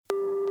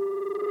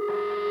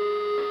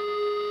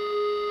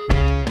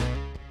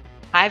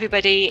Hi,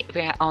 everybody.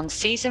 We're on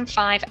season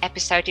 5,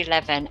 episode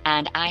 11,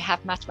 and I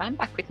have Matt Rand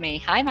back with me.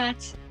 Hi,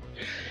 Matt.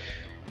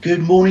 Good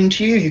morning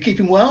to you. You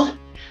keeping well?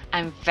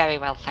 I'm very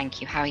well, thank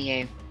you. How are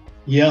you?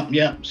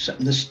 Yeah.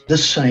 The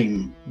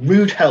same.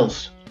 Rude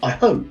health, I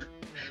hope.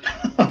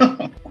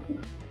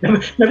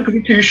 Never could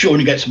be too sure when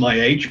you get to my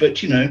age,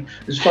 but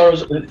as far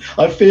as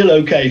I feel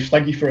okay.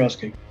 Thank you for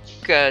asking.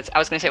 Good. I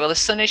was going to say, well, the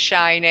sun is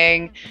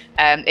shining.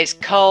 It's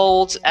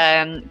cold,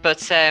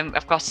 but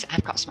I've got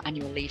some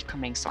annual leave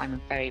coming, so I'm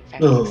very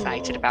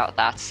excited about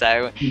that.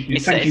 So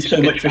thank you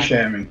so much for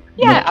sharing.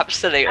 Yeah,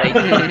 absolutely.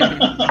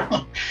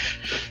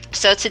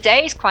 So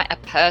today is quite a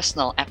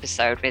personal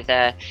episode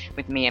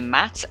with me and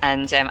Matt,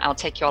 and I'll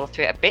take you all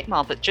through it a bit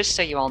more. But just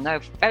so you all know,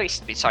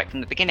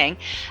 from the beginning,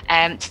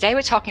 today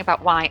we're talking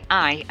about why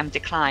I am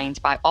declined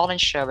by all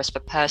insurers for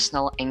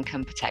personal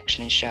income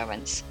protection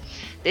insurance.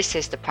 This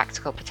is the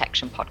Practical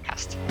Protection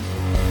Podcast.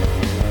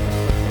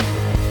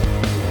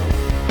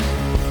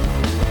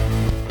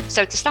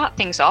 So to start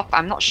things off,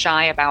 I'm not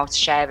shy about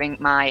sharing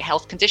my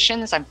health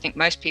conditions. I think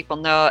most people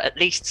know at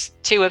least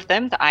 2 of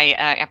them that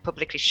I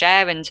publicly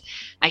share, and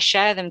I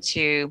share them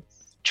to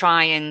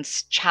try and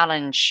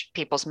challenge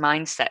people's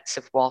mindsets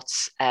of what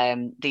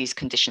these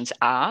conditions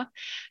are,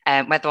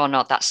 whether or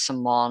not that's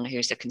someone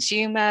who's a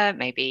consumer,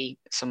 maybe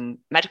some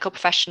medical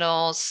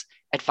professionals,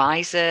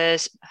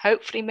 advisors,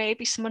 hopefully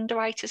maybe some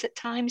underwriters at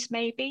times,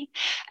 maybe.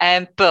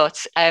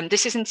 But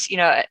this isn't,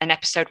 an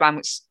episode where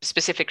I'm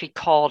specifically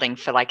calling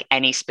for like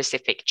any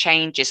specific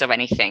changes or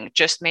anything,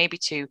 just maybe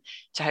to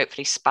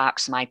hopefully spark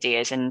some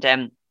ideas. And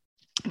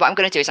what I'm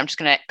going to do is I'm just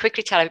going to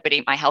quickly tell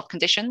everybody my health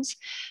conditions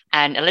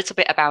and a little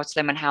bit about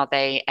them and how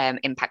they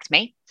impact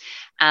me.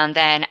 And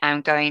then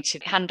I'm going to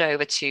hand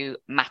over to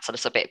Matt a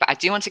little bit. But I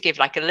do want to give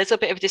like a little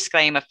bit of a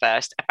disclaimer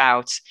first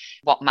about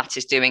what Matt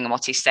is doing and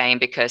what he's saying,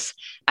 because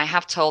I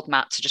have told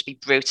Matt to just be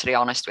brutally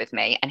honest with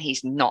me, and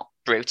he's not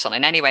brutal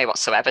in any way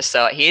whatsoever.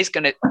 So he is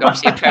going to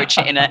obviously approach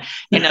it in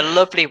a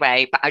lovely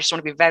way. But I just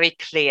want to be very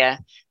clear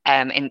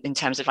in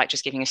terms of like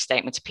just giving a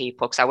statement to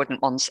people, because I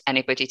wouldn't want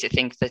anybody to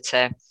think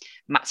that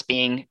Matt's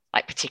being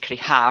like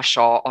particularly harsh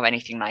or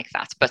anything like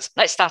that. But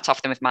let's start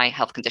off then with my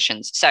health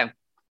conditions. So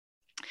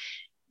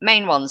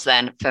main ones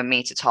then for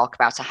me to talk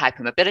about are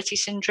hypermobility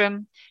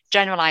syndrome,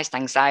 generalized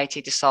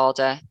anxiety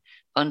disorder,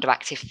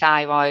 underactive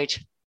thyroid,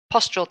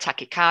 postural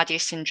tachycardia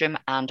syndrome,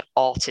 and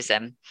autism.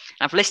 And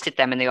I've listed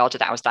them in the order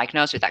that I was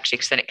diagnosed with, actually,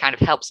 because then it kind of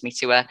helps me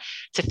to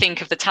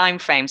think of the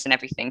timeframes and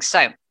everything.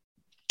 So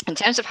in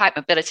terms of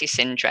hypermobility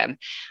syndrome,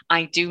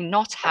 I do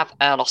not have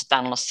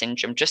Ehlers-Danlos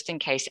syndrome, just in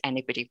case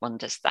anybody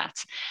wonders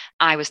that.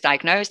 I was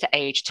diagnosed at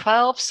age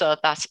 12, so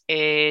that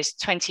is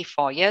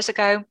 24 years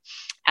ago,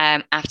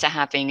 after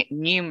having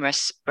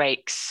numerous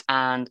breaks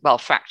and,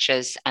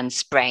 fractures and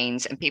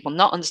sprains, and people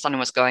not understanding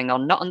what's going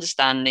on, not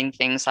understanding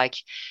things like,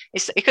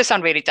 it could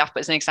sound really daft, but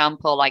as an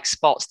example, like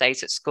sports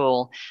days at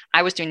school,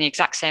 I was doing the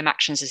exact same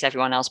actions as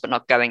everyone else, but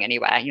not going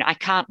anywhere. I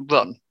can't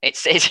run.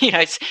 It's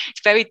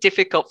very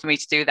difficult for me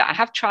to do that. I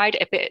have tried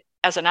it a bit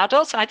as an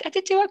adult, and I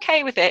did do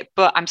okay with it,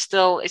 but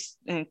it's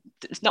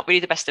not really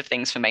the best of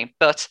things for me.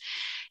 But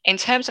in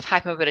terms of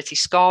hypermobility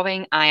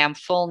scoring, I am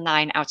full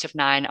 9 out of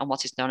 9 on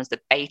what is known as the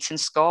Baton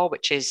score,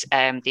 which is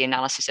the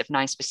analysis of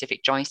 9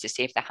 specific joints to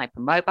see if they're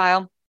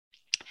hypermobile.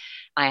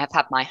 I have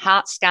had my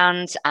heart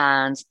scanned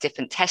and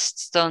different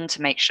tests done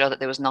to make sure that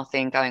there was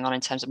nothing going on in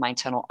terms of my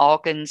internal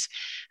organs.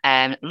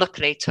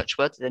 Luckily, touch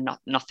wood,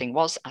 nothing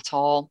was at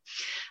all.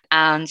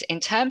 And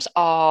in terms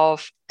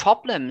of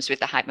problems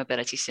with the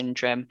hypermobility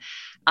syndrome,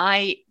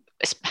 I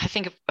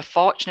think a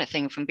fortunate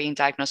thing from being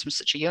diagnosed from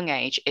such a young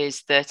age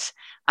is that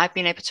I've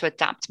been able to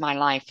adapt my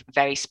life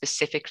very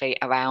specifically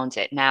around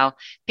it. Now,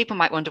 people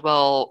might wonder,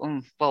 well,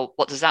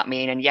 what does that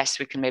mean? And yes,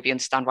 we can maybe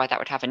understand why that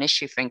would have an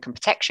issue for income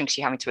protection, because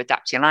you're having to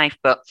adapt your life.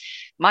 But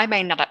my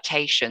main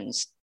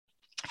adaptations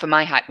for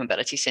my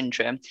hypermobility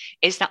syndrome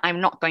is that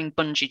I'm not going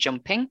bungee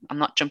jumping. I'm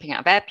not jumping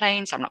out of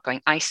airplanes. I'm not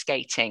going ice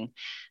skating.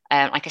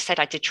 Like I said,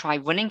 I did try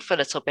running for a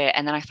little bit,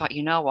 and then I thought,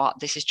 you know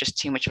what, this is just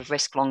too much of a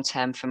risk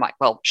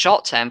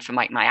short term for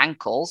my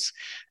ankles,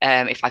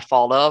 if I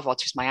fall over or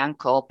twist my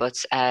ankle,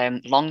 but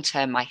long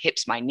term, my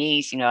hips, my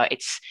knees,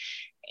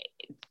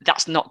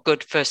 that's not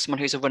good for someone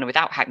who's a runner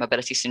without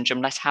hypermobility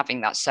syndrome, less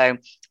having that. So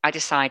I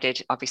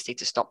decided, obviously,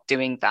 to stop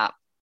doing that.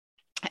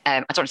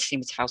 I don't seem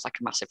as if I was like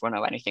a massive runner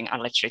or anything. I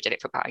literally did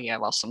it for about a year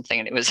or something,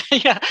 and it was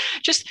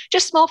just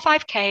small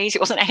 5Ks. It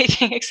wasn't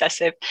anything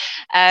excessive.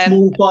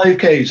 Small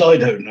 5Ks, I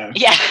don't know.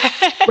 Yeah,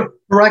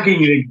 bragging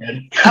you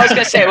again. I was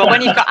going to say, well,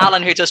 when you've got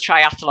Alan who does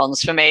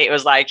triathlons, for me it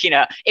was like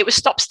it was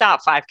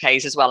stop-start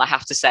 5Ks as well. I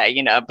have to say,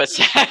 but.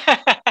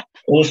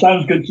 Well,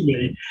 sounds good to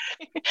me.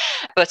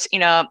 But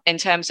in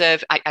terms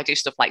of, I do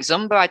stuff like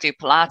Zumba, I do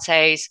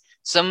Pilates.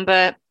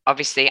 Zumba,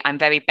 obviously, I'm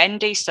very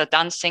bendy, so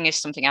dancing is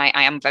something I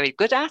am very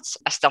good at.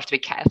 I still have to be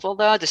careful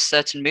though. There's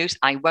certain moves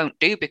I won't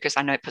do because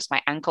I know it puts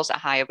my ankles at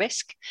higher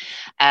risk.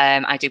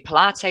 I do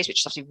Pilates,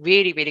 which is obviously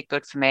really, really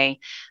good for me.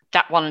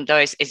 That one though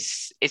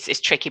is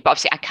tricky, but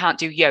obviously I can't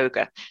do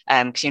yoga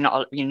because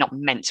you're not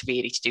meant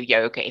really to do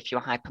yoga if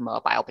you're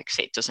hypermobile,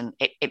 because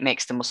it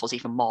makes the muscles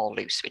even more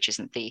loose, which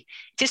isn't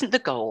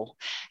the goal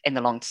in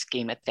the long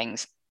scheme of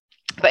things.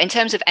 But in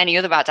terms of any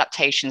other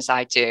adaptations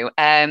I do,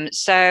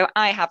 so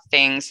I have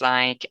things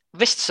like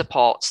wrist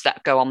supports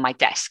that go on my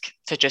desk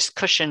to just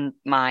cushion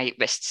my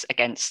wrists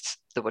against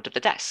the wood of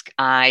the desk.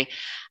 I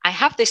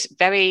have this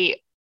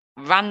very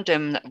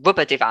random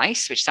rubber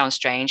device, which sounds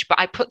strange, but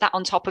I put that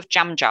on top of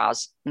jam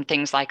jars and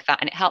things like that,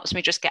 and it helps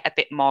me just get a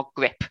bit more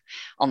grip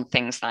on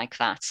things like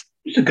that.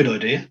 It's a good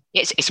idea.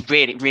 It's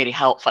really, really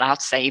helpful. I have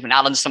to say, even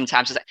Alan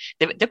sometimes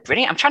they're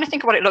brilliant. I'm trying to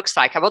think of what it looks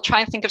like. I will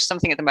try and think of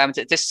something at the moment.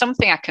 There's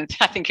something I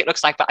think it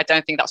looks like, but I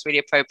don't think that's really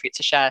appropriate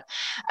to share.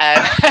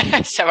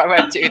 So I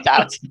won't do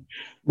that.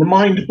 The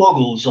mind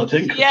boggles, I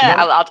think. Yeah,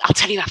 I'll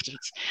tell you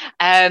afterwards.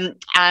 And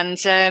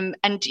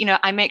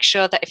I make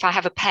sure that if I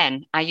have a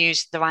pen, I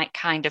use the right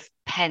kind of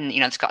pen.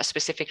 It's got a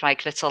specific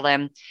like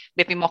little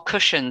maybe more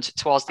cushioned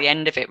towards the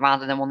end of it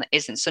rather than one that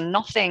isn't. So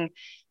nothing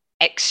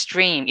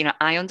extreme.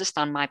 I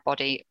understand my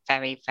body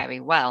very, very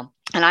well.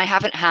 And I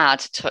haven't had,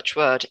 touch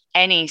wood,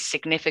 any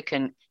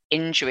significant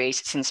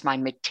injuries since my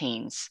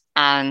mid-teens.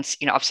 And,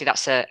 obviously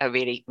that's a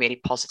really, really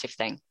positive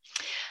thing.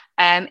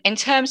 In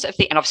terms of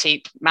and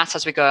obviously, Matt,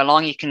 as we go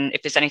along, you can,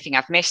 if there's anything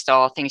I've missed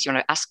or things you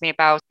want to ask me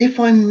about. If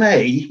I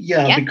may,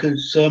 yeah.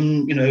 Because,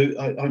 I'm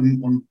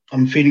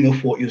feeding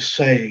off what you're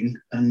saying.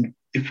 And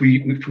if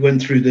we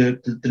went through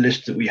the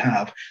list that we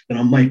have, then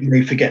I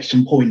may forget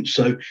some points.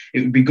 So it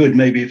would be good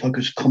maybe if I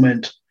could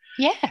comment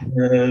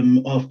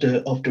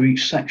after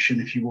each section,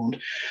 if you want.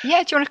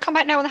 Yeah, do you want to come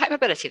back now on the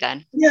hypermobility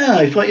then?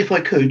 Yeah, if I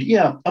could.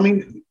 Yeah, I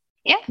mean,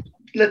 yeah.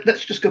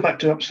 Let's just go back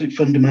to absolute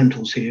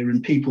fundamentals here,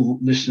 and people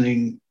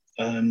listening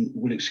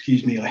will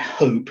excuse me, I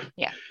hope.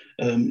 Yeah.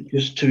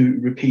 Just to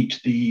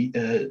repeat the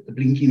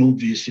blinking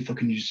obvious, if I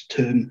can use the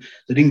term,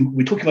 that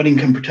we're talking about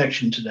income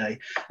protection today,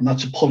 and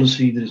that's a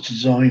policy that is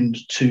designed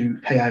to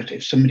pay out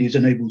if somebody is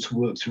unable to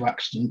work through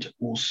accident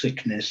or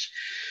sickness.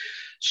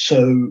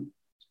 So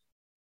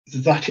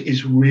that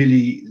is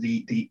really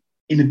the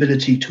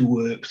inability to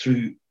work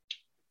through.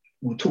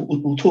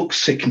 We'll talk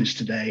sickness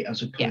today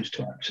as opposed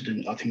to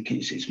accident. I think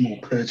it's more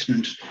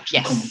pertinent to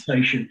the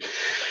conversation.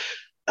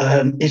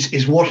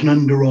 Is what an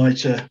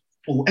underwriter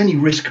or any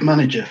risk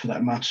manager, for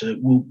that matter,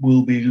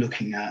 will be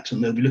looking at,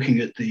 and they'll be looking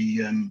at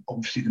the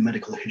obviously the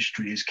medical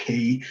history is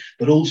key,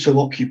 but also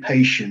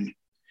occupation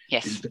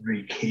is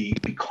very key,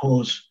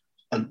 because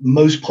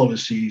most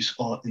policies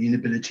are the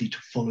inability to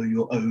follow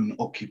your own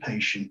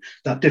occupation.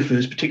 That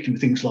differs particularly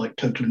with things like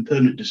total and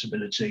permanent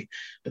disability,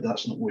 but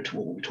that's not what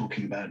we're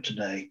talking about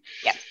today.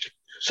 Yeah.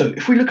 So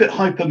if we look at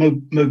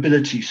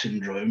hypermobility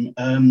syndrome,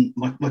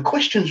 my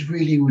questions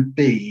really would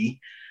be,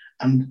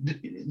 and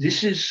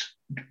this is,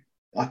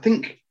 I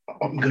think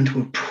I'm going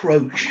to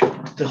approach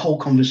the whole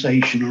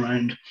conversation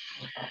around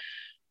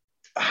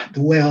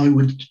the way I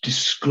would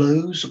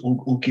disclose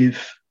or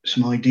give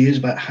some ideas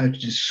about how to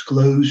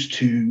disclose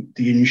to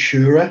the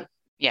insurer.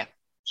 Yeah.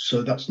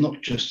 So that's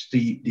not just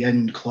the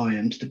end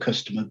client, the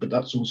customer, but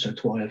that's also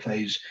to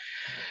IFAs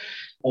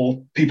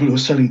or people who are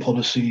selling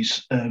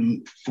policies,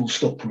 full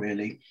stop,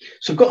 really.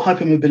 So I've got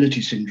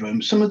hypermobility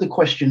syndrome. Some of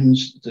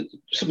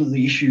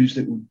the issues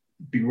that would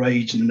be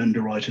raised in an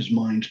underwriter's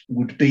mind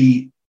would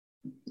be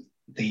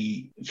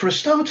for a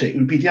start, it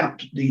would be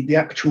the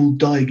actual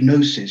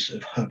diagnosis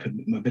of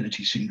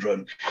hypermobility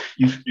syndrome.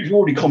 You've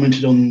already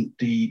commented on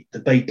the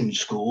Bateman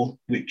score,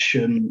 which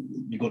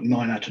you got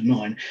 9 out of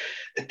 9.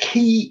 A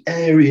key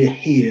area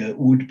here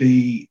would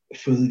be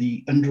for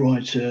the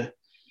underwriter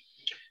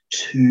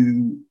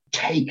to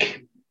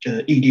take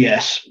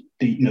EDS,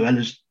 the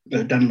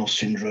Ehlers-Danlos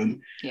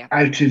syndrome,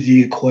 out of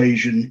the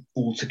equation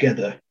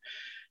altogether.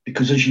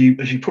 Because as you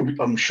probably,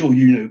 I'm sure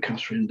you know,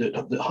 Catherine, that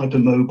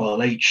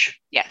hypermobile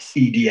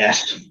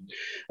EDS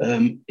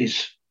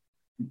is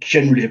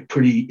generally a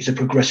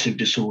progressive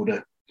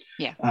disorder.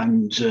 Yeah.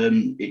 And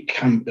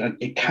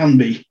it can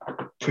be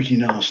pretty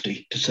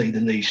nasty, to say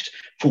the least,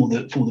 for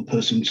the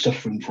person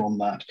suffering from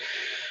that.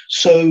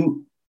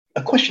 So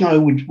a question I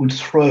would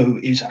throw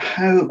is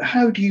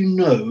how do you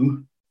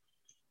know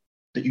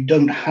that you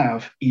don't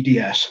have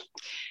EDS?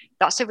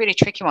 That's a really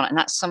tricky one, and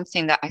that's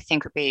something that I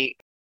think would be.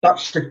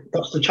 That's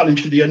the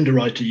challenge for the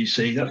underwriter, you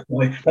see. That's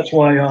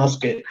why I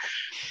ask it.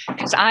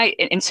 Because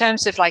in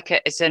terms of like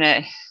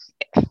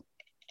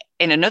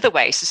in another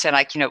way, so say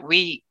like,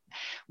 we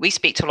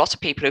speak to a lot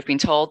of people who've been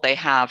told they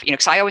have,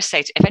 because I always say,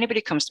 if anybody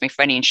comes to me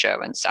for any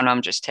insurance, and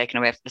I'm just taking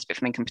away a little bit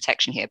from income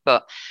protection here,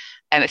 but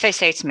if they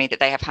say to me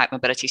that they have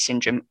hypermobility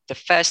syndrome, the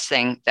first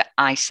thing that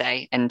I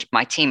say, and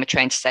my team are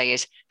trained to say,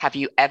 is, have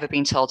you ever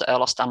been told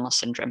Ehlers-Danlos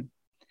syndrome?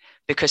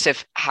 Because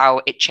of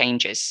how it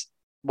changes.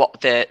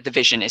 what the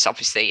vision is,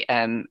 obviously,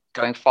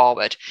 going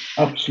forward.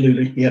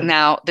 Absolutely, yeah.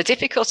 Now, the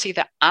difficulty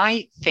that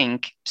I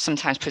think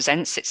sometimes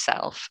presents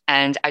itself,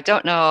 and I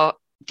don't know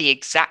the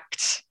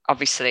exact,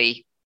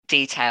 obviously,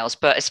 details,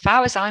 but as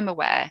far as I'm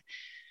aware,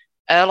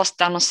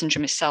 Ehlers-Danlos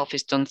syndrome itself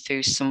is done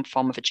through some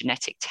form of a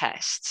genetic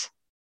test.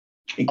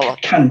 It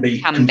can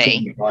be.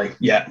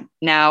 Yeah.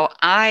 Now,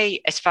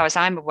 as far as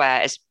I'm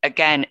aware,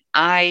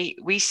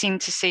 we seem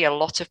to see a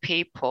lot of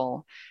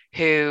people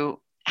who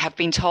have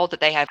been told that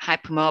they have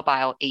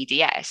hypermobile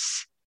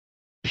EDS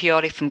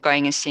purely from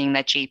going and seeing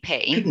their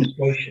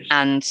GP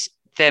and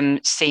them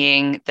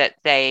seeing that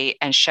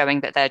and showing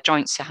that their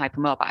joints are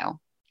hypermobile.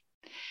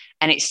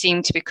 And it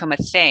seemed to become a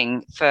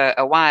thing for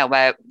a while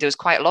where there was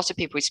quite a lot of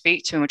people we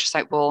speak to and we're just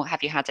like, well,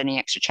 have you had any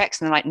extra checks?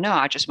 And they're like, no,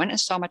 I just went and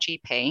saw my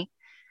GP.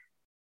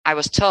 I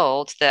was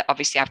told that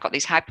obviously I've got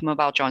these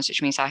hypermobile joints,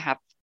 which means I have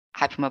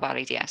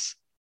hypermobile EDS.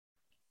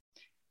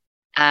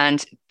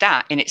 And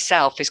that in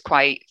itself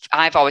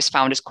I've always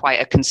found as quite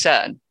a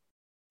concern.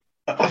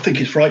 I think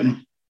it's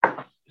frightening.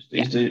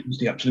 Is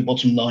the absolute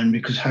bottom line,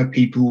 because how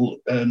people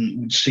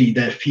would see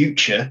their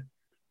future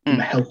from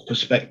a health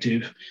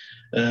perspective.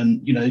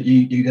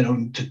 You get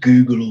on to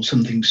Google or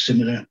something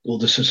similar, or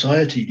the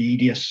society,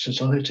 the EDS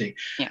society,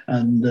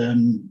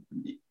 and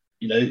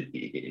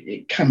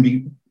it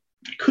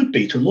could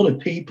be to a lot of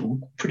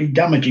people pretty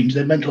damaging to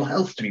their mental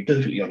health, to be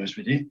perfectly honest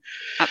with you.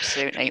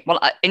 Absolutely. Well,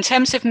 in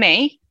terms of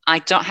me, I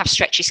don't have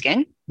stretchy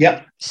skin.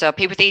 Yeah. So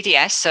people with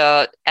EDS,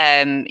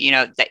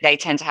 they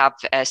tend to have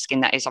skin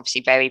that is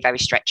obviously very, very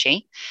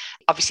stretchy.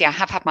 Obviously, I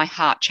have had my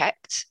heart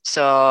checked.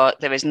 So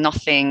there is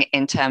nothing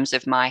in terms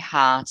of my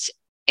heart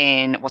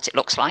in what it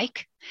looks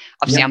like.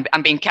 Obviously,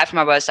 I'm being careful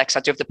with my words because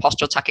I do have the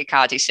postural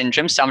tachycardia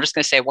syndrome. So I'm just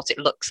going to say what it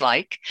looks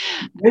like.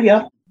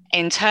 Yeah.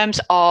 In terms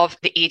of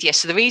the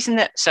EDS, the reason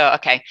that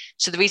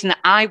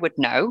I would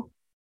know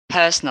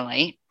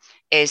personally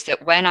is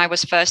that when I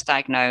was first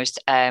diagnosed,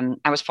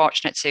 I was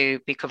fortunate to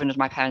be covered under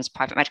my parents'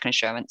 private medical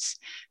insurance.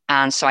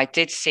 And so I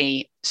did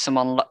see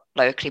someone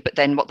locally, but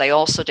then what they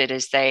also did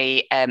is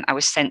I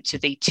was sent to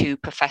the 2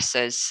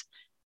 professors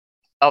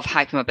of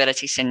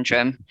hypermobility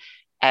syndrome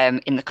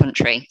in the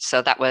country.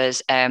 So that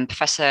was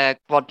Professor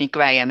Rodney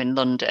Graham in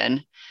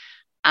London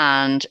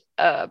and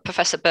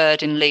Professor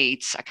Bird in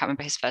Leeds. I can't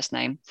remember his first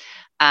name.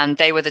 And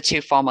they were the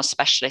 2 foremost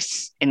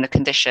specialists in the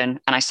condition.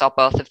 And I saw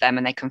both of them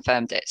and they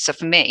confirmed it. So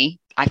for me,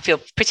 I feel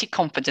pretty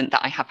confident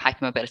that I have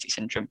hypermobility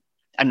syndrome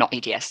and not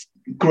EDS.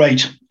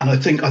 Great. And I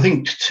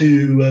think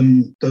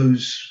to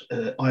those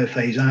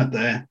IFAs out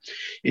there,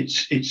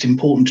 it's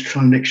important to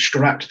try and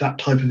extract that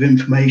type of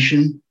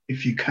information,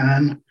 if you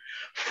can,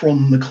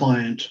 from the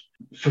client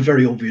for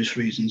very obvious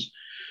reasons.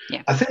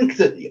 Yeah. I think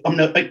that,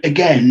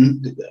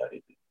 again,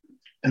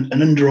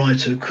 an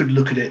underwriter could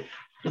look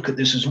at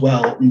this as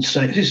well and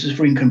say, this is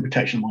for income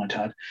protection, might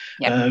add.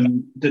 Yep.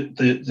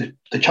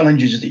 The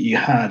challenges that you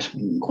had,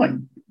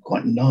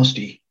 quite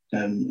nasty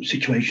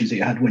situations that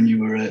you had when you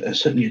were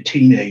certainly a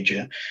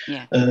teenager.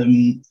 Yeah.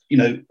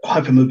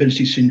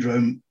 Hypermobility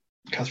syndrome,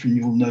 Catherine,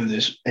 you'll know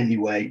this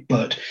anyway,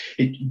 but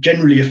it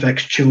generally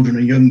affects children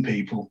and young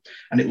people,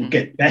 and it will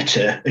get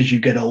better as you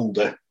get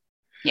older.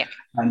 Yeah.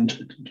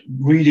 And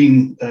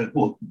reading,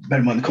 bear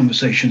in mind the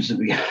conversations that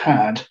we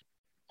had,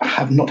 I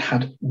have not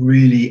had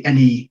really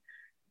any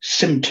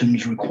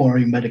symptoms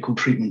requiring medical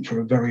treatment for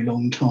a very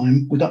long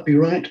time. Would that be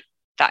right?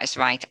 That is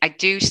right. I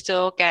do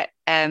still get,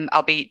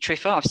 I'll be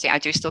truthful, obviously, I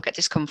do still get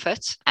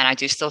discomfort and I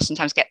do still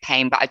sometimes get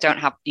pain, but I don't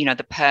have,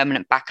 the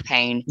permanent back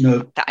pain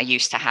that I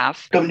used to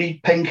have. Don't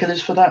need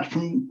painkillers for that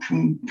from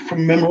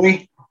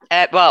memory?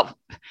 Well,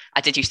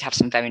 I did used to have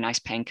some very nice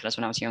painkillers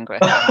when I was younger,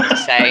 I have to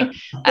say.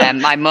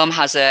 My mum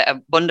has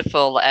a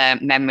wonderful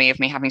memory of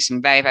me having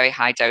some very, very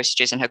high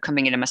dosages and her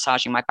coming in and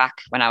massaging my back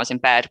when I was in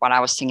bed while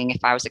I was singing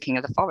If I Was the King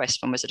of the Forest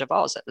from Wizard of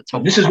Oz at the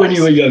top. This is when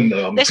you were young,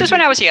 though. This was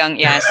when I was young,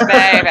 yes,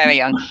 very, very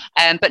young.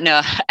 But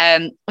no,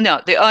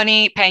 the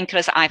only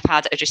painkillers that I've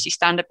had are just your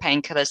standard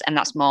painkillers, and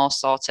that's more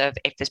sort of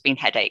if there's been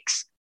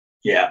headaches.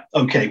 Yeah.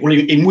 Okay. Well,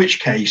 in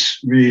which case,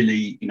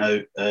 really,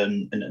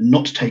 and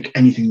not to take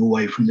anything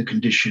away from the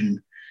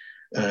condition,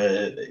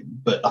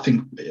 but I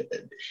think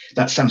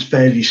that sounds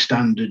fairly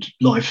standard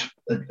life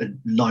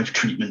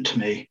treatment to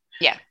me.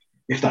 Yeah.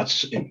 If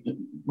that's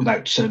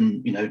without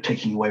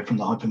taking away from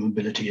the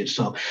hypermobility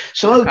itself.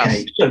 So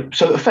okay.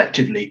 So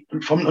effectively,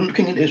 I'm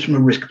looking at this from a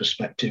risk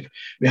perspective.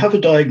 We have a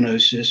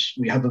diagnosis.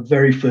 We have a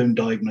very firm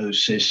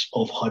diagnosis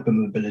of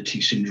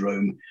hypermobility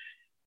syndrome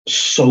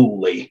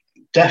solely.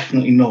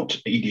 Definitely not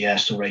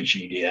EDS or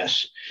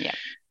HEDS. Yeah.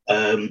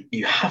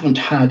 You haven't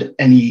had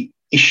any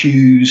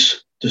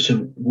issues that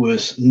are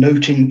worth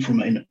noting from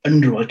an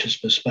underwriter's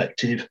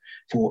perspective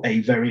for a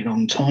very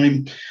long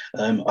time.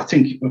 I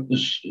think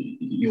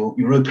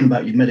you're open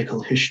about your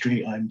medical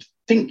history. I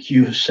think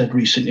you have said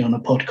recently on a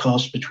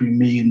podcast between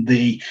me and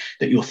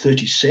that you're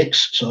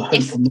 36. So I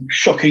hope I'm not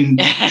shocking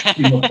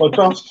your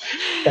podcast.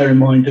 Bear in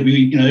mind that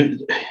you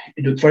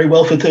look very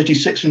well for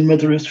 36 and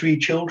mother of 3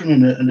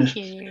 children and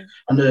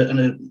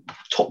a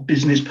top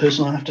business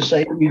person, I have to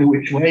say, either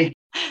which way.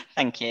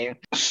 Thank you.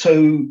 So,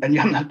 and you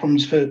haven't had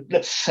problems for,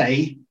 let's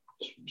say,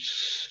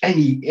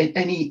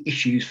 any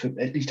issues for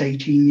at least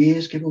 18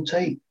 years, give or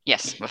take?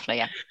 Yes, roughly,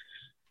 yeah.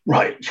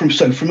 Right. From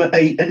an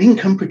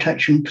income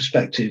protection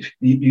perspective,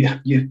 you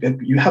have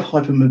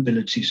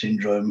hypermobility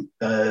syndrome.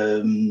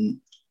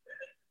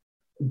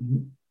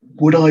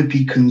 Would I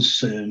be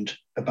concerned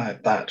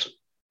about that?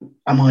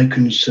 Am I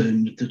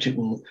concerned that it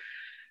will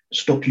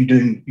stop you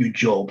doing your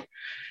job?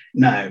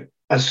 Now,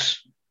 as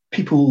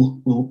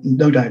people will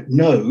no doubt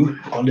know,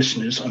 our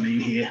listeners, I mean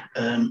here,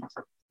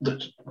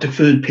 that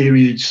deferred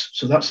periods.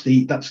 So that's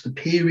the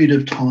period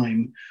of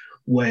time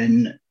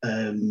when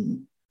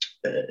an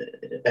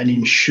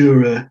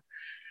insurer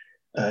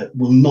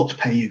will not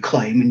pay your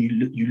claim, and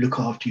you look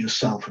after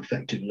yourself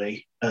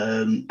effectively.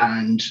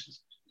 And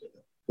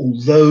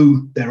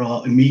although there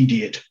are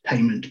immediate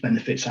payment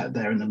benefits out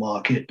there in the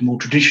market, the more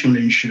traditional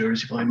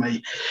insurers, if I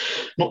may,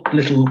 not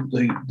belittle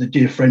the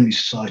dear friendly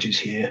societies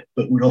here,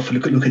 but would often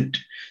look at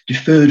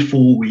deferred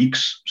 4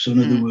 weeks. So in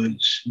other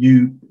words,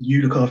 you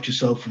look after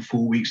yourself for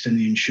 4 weeks, then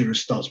the insurer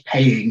starts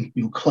paying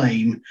your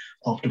claim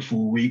after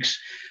 4 weeks.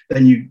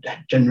 Then you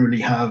generally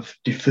have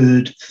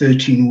deferred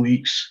 13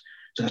 weeks.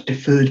 So that's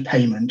deferred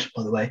payment,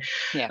 by the way,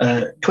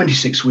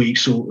 26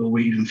 weeks or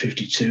even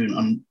 52.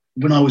 And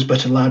when I was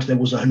but a lad, there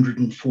was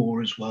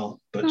 104 as well,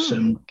 but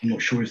I'm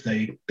not sure if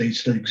they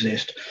still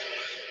exist.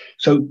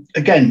 So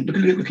again,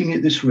 looking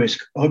at this risk,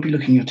 I'd be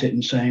looking at it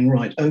and saying,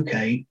 right,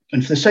 okay,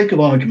 and for the sake of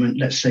argument,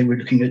 let's say we're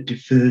looking at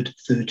deferred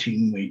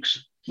 13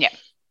 weeks. Yeah.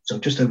 So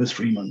just over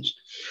 3 months.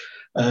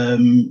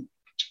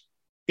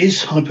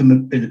 Is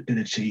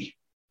hypermobility,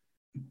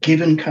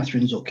 given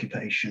Catherine's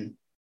occupation,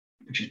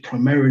 which is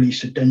primarily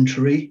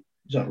sedentary,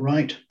 is that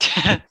right?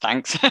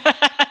 Thanks.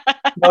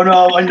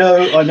 No, I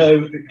know.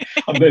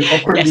 I'll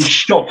probably be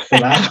shot for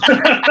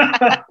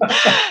that.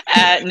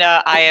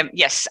 No, I am.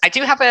 Yes, I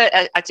do have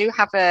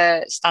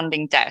a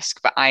standing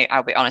desk, but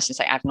I'll be honest and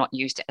say I've not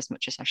used it as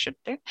much as I should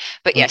do.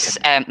 But yes,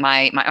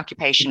 my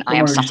occupation, I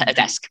am sat at a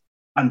desk.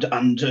 And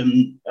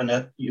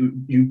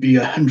you'd be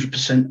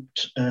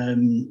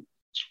 100%.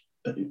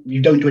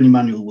 You don't do any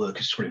manual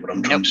work, is really what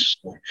I'm trying to say.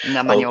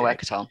 No manual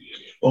work at all.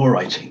 All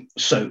righty.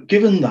 So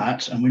given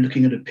that, and we're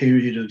looking at a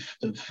period of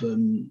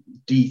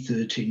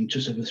D13,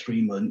 just over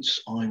 3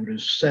 months, I would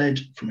have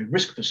said from a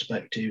risk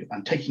perspective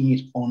and taking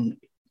it on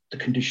the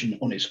condition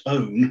on its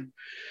own,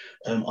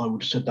 I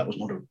would have said that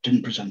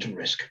didn't present a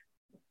risk.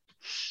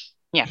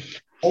 Yeah.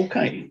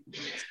 Okay.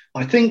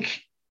 I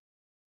think,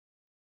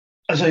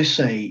 as I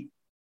say,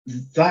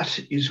 that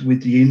is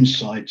with the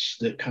insights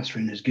that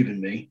Catherine has given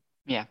me.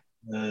 Yeah.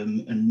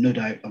 And no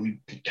doubt, I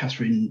mean,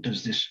 Catherine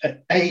does this. A,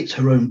 it's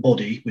her own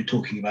body we're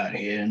talking about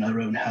here and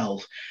her own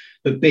health.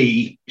 But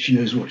B, she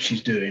knows what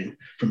she's doing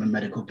from a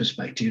medical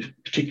perspective,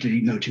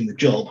 particularly noting the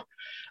job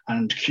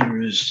and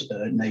Cura's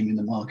name in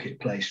the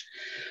marketplace.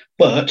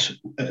 But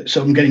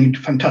so I'm getting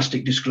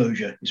fantastic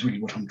disclosure is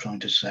really what I'm trying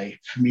to say,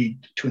 for me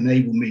to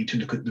enable me to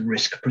look at the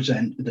risk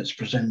that's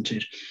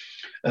presented.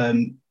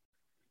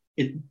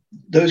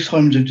 Those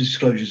kinds of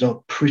disclosures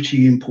are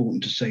pretty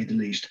important, to say the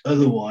least.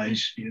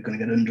 Otherwise, you're going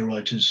to get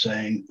underwriters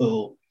saying,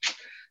 oh,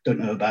 don't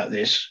know about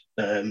this.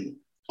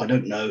 I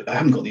don't know. I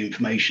haven't got the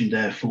information.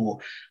 Therefore,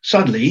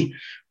 sadly,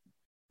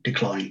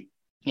 decline.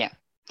 Yeah.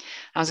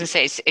 I was going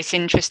to say, it's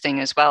interesting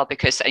as well,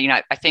 because,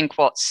 I think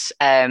what's,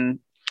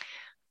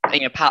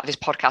 part of this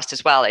podcast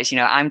as well is,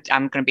 I'm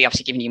going to be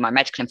obviously giving you my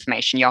medical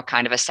information. You're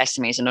kind of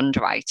assessing me as an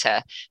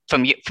underwriter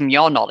from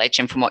your knowledge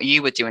and from what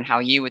you would do and how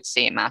you would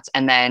see it, Matt.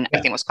 And then I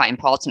think what's quite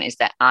important is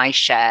that I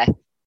share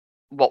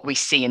what we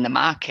see in the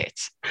market.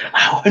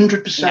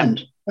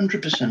 100%.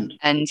 100%.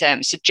 And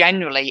so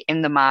generally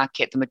in the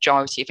market, the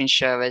majority of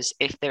insurers,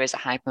 if there is a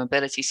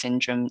hypermobility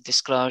syndrome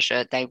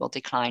disclosure, they will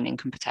decline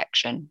income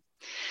protection.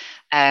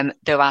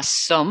 There are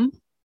some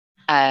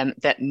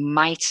that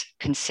might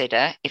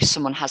consider if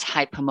someone has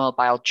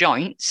hypermobile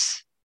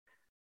joints,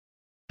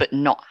 but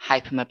not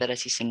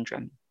hypermobility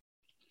syndrome.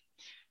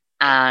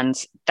 And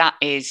that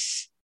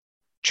is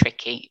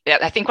tricky.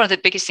 I think one of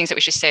the biggest things that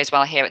we should say as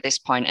well here at this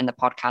point in the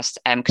podcast,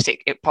 because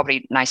it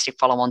probably nicely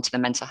follow on to the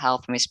mental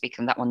health when we speak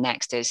on that one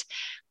next, is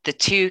the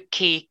two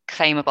key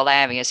claimable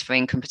areas for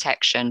income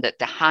protection that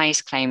the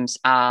highest claims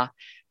are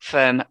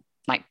from,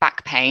 like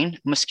back pain,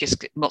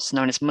 what's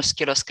known as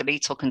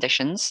musculoskeletal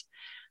conditions,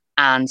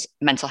 and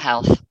mental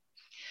health.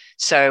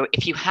 So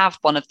if you have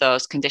one of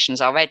those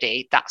conditions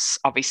already, that's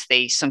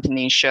obviously something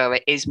the insurer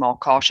is more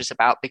cautious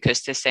about,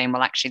 because they're saying,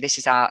 well, actually, this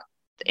is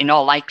in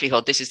all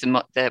likelihood, this is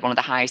one of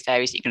the highest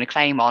areas that you're going to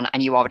claim on,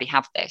 and you already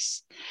have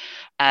this.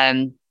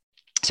 So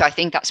I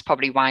think that's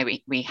probably why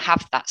we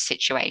have that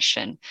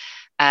situation.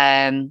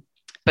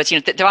 But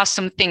there are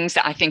some things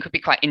that I think would be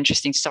quite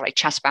interesting to sort of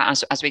chat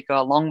about as we go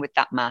along with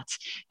that, Matt,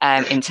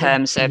 in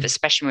terms of,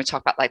 especially when we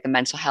talk about like the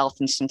mental health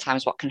and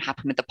sometimes what can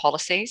happen with the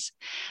policies,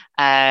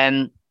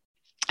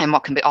 and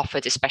what can be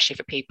offered, especially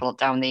for people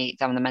down the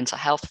mental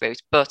health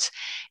route. But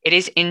it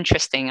is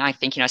interesting, I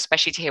think,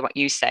 especially to hear what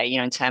you say,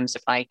 in terms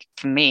of like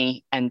for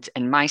me and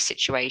my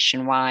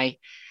situation, why,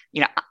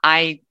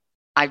 I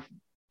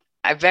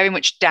very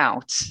much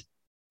doubt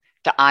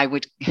that I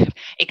would,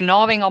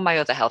 ignoring all my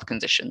other health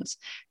conditions,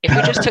 if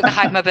we just took the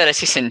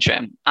hypermobility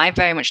syndrome, I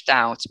very much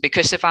doubt,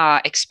 because of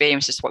our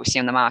experiences, what we see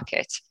on the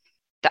market,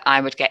 that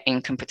I would get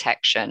income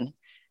protection.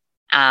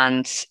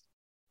 And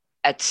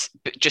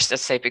just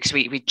as I say, because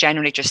we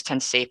generally just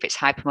tend to see if it's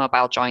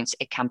hypermobile joints,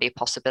 it can be a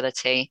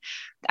possibility.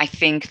 I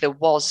think there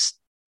was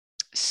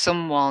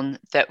someone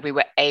that we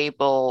were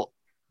able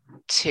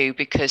to,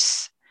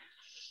 because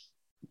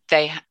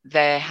they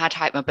had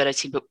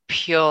hypermobility, but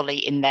purely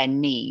in their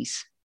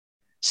knees.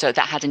 So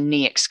that had a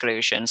knee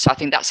exclusion. So I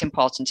think that's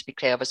important to be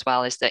clear of as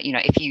well, is that,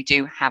 if you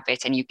do have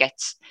it and you get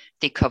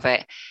the cover,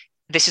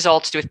 this is all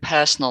to do with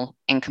personal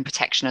income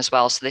protection as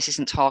well. So this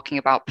isn't talking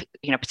about,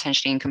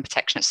 potentially income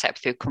protection that's set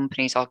through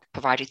companies or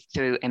provided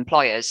through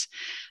employers.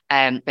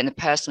 But in the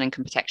personal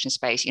income protection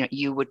space,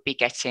 you would be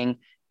getting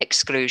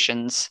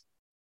exclusions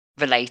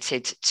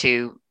related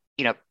to,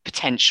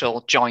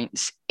 potential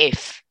joints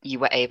if you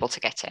were able to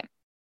get it.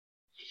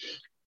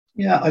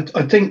 Yeah,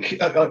 I think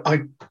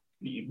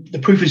the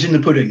proof is in the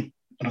pudding,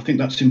 and I think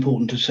that's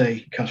important to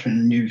say, Catherine.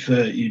 And you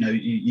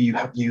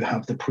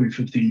have the proof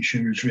of the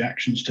insurer's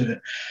reactions to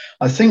it.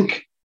 I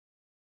think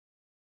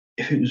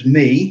if it was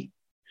me,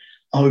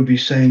 I would be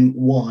saying,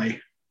 "Why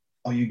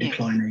are you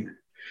declining?"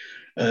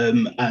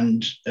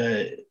 And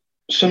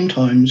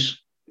sometimes,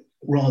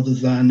 rather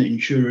than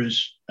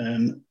insurers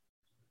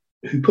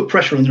who put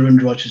pressure on their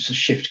underwriters to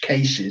shift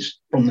cases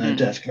from their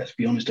desk, let's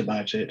be honest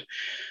about it,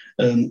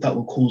 that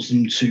will cause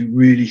them to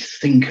really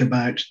think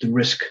about the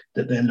risk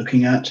that they're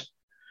looking at,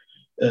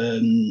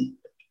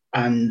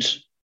 and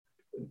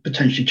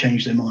potentially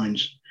change their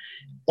minds.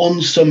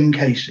 On some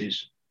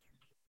cases,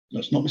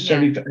 that's not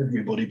necessarily for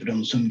everybody, but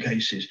on some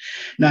cases.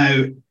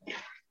 Now,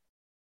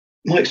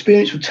 my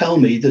experience would tell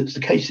me that the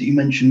case that you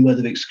mentioned where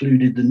they've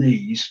excluded the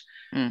knees,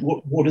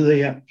 what are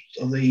they?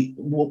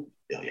 What?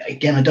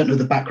 Again, I don't know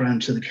the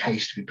background to the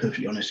case, to be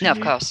perfectly honest. No, of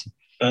course.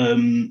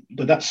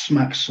 But that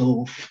smacks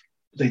of,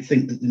 they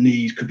think that the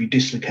knees could be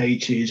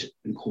dislocated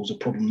and cause a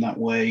problem that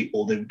way,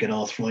 or they would get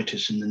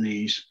arthritis in the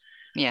knees.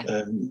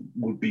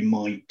 Would be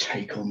my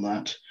take on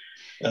that.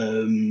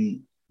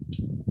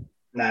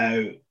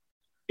 Now,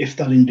 if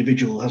that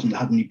individual hasn't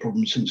had any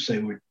problems since they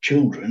were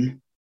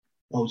children,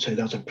 I would say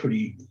that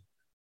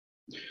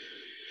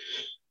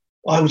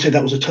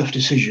was a tough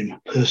decision,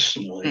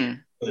 personally.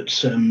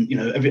 But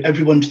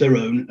everyone to their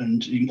own,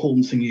 and the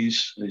important thing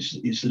is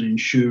that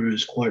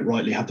insurers quite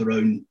rightly have their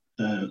own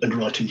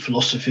underwriting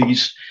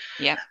philosophies,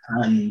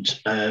 and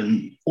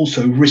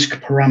also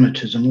risk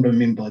parameters. And what I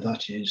mean by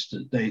that is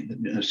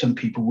that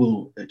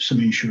some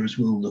insurers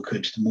will look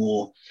at the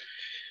more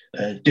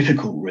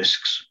difficult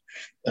risks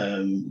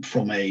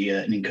from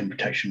an income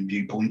protection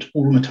viewpoint,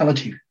 or a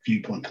mortality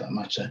viewpoint for that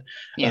matter.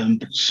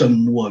 But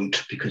some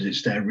won't, because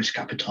it's their risk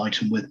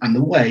appetite and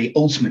the way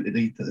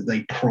ultimately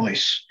they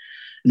price.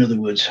 In other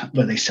words,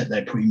 where they set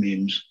their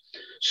premiums.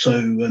 So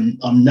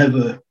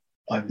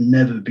I've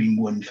never been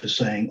one for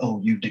saying,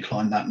 "Oh, you've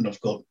declined that, and I've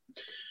got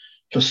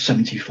plus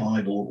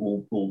 75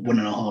 or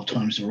 1.5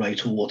 times the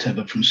rate or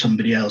whatever from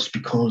somebody else,"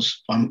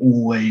 because I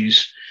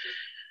always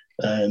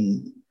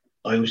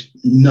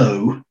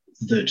know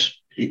that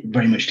it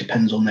very much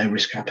depends on their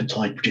risk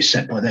appetite, which is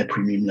set by their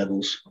premium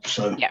levels.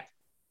 So,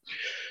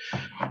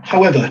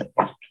 however,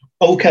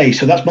 okay,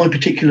 so that's my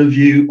particular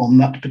view on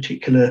that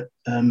particular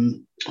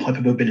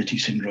hypermobility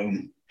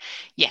syndrome.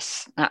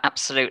 Yes,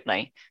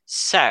 absolutely.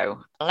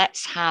 So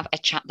let's have a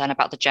chat then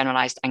about the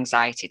generalized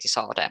anxiety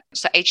disorder.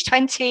 So age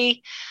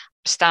 20,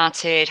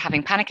 started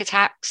having panic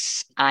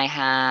attacks. I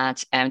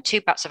had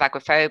 2 bouts of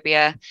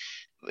agoraphobia.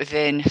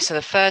 So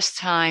the first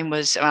time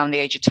was around the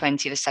age of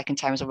 20, the second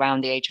time was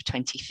around the age of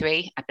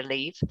 23, I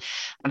believe.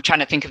 I'm trying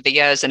to think of the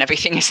years and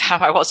everything is how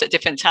I was at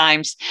different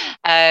times.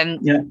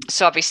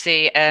 So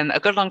obviously a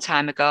good long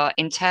time ago.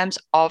 In terms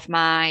of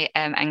my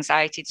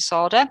anxiety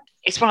disorder,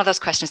 it's one of those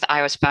questions that I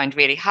always find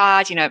really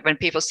hard. When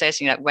people say,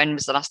 when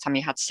was the last time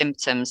you had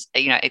symptoms?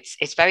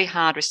 It's very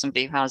hard with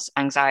somebody who has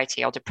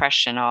anxiety or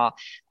depression or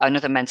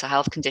another mental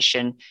health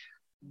condition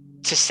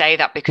to say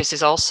that, because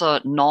there's also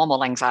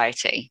normal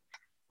anxiety.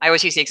 I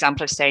always use the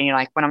example of saying,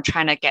 when I'm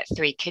trying to get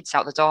 3 kids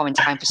out the door in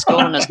time for school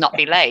and us not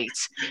be late,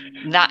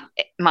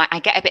 I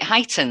get a bit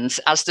heightened,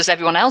 as does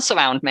everyone else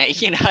around me,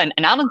 and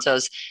Alan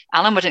does.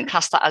 Alan wouldn't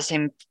class that as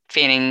him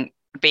being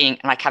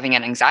like having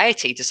an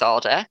anxiety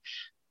disorder.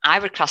 I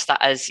would class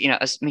that as,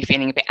 as me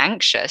feeling a bit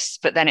anxious,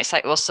 but then it's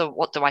like, well, so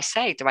what do I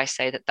say? Do I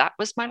say that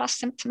was my last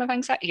symptom of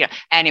anxiety?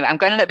 Anyway, I'm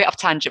going a little bit off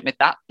tangent with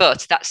that,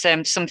 but that's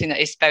something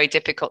that is very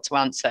difficult to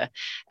answer.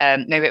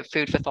 Maybe a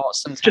food for thought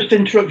sometimes. Just to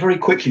interrupt very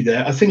quickly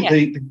there. I think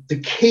the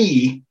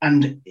key,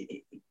 and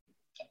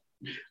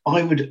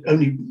I would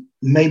only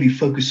maybe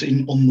focus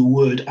in on the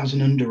word as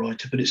an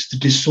underwriter, but it's the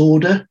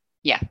disorder.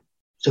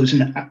 So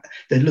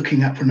they're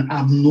looking at for an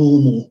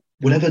abnormal,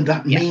 whatever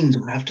that means,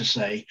 I have to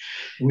say,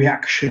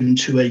 reaction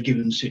to a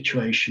given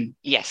situation.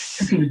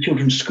 Yes. In the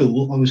children's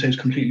school, I would say it's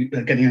completely,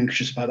 getting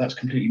anxious about that's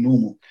completely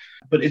normal.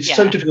 But it's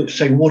so difficult to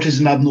say what is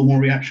an abnormal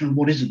reaction and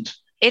what isn't.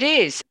 It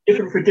is.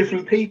 Different for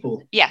different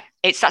people. Yeah,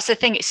 that's the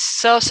thing. It's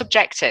so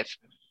subjective.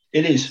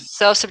 It is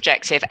so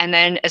subjective. And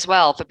then as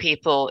well for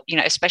people,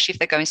 especially if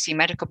they're going to see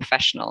medical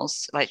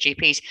professionals like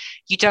GPs,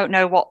 you don't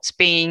know what's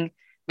being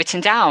written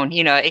down.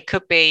 It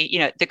could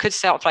be, they could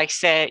sort of like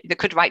say, they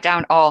could write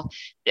down,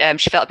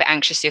 she felt a bit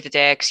anxious the other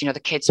day because,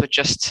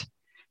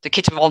 the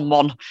kids were on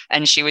one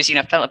and she was,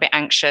 felt a bit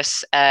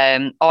anxious.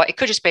 Or it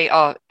could just be,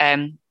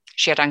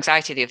 she had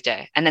anxiety the other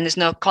day. And then there's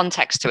no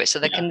context to it. So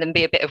there can then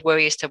be a bit of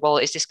worry as to, well,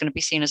 is this going to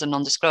be seen as a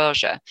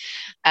non-disclosure?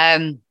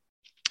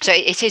 So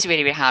it is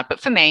really, really hard. But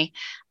for me,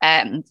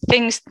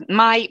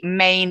 my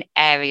main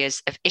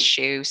areas of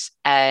issues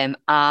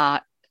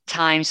are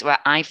times where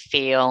I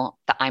feel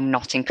that I'm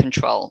not in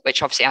control,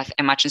 which obviously I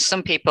imagine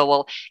some people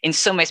will in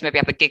some ways maybe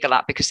have a giggle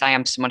at, because I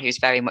am someone who's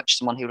very much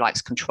someone who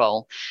likes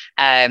control.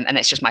 And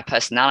it's just my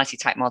personality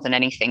type more than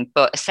anything.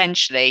 But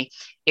essentially,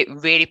 it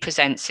really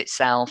presents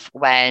itself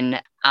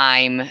when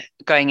I'm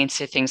going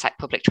into things like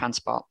public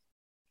transport.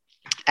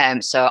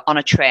 So on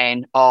a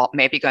train or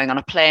maybe going on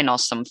a plane or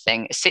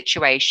something, a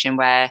situation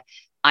where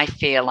I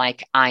feel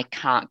like I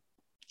can't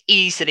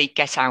easily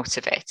get out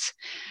of it.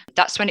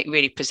 That's when it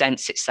really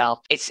presents itself.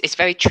 It's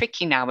very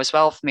tricky now as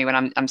well for me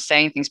when I'm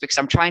saying things, because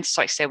I'm trying to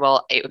sort of say,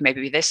 well, it would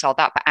maybe be this or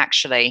that, but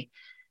actually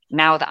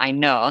now that I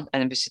know,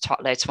 and we should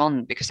talk later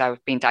on because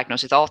I've been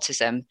diagnosed with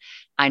autism,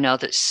 I know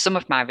that some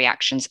of my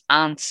reactions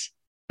aren't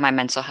my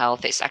mental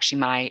health, it's actually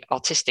my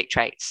autistic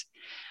traits.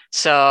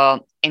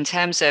 So in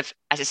terms of,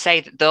 as I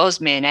say, those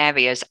main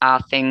areas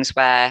are things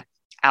where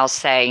I'll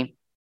say,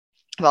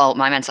 well,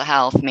 my mental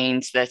health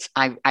means that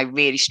I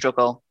really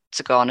struggle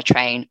to go on a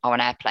train or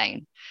an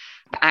airplane.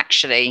 But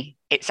actually,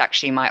 it's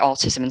actually my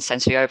autism and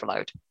sensory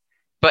overload.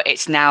 But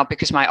it's now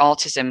because my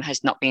autism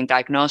has not been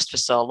diagnosed for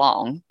so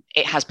long,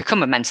 it has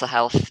become a mental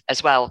health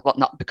as well. Well,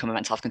 not become a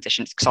mental health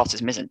condition, because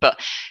autism isn't, but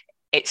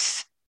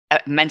it's a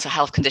mental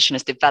health condition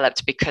has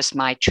developed because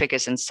my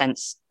triggers and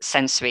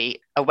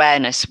sensory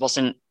awareness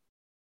wasn't,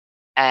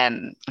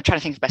 I'm trying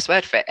to think of the best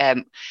word for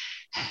it.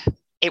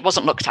 It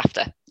wasn't looked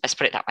after, let's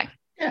put it that way.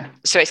 Yeah.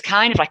 So it's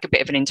kind of like a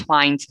bit of an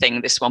entwined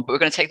thing, this one, but we're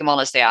going to take them all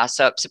as they are.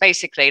 So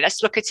basically,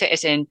 let's look at it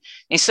as in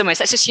some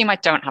ways, let's assume I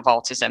don't have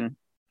autism,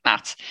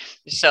 Matt.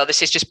 So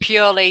this is just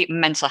purely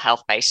mental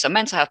health based. So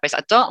mental health based,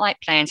 I don't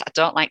like planes, I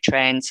don't like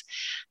trains,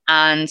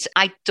 and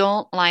I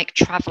don't like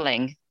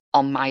traveling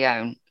on my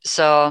own.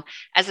 So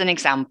as an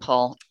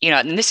example,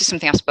 and this is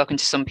something I've spoken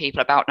to some people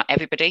about, not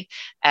everybody,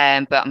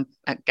 but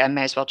I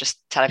may as well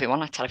just tell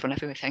everyone. I tell everyone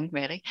everything,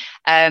 really.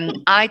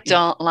 I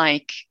don't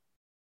like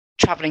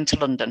traveling to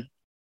London.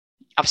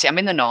 Obviously, I'm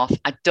in the north.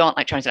 I don't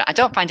like traveling. I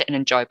don't find it an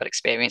enjoyable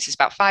experience. It's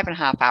about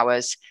 5.5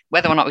 hours,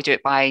 whether or not we do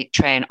it by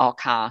train or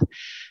car.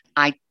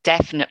 I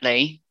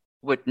definitely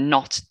would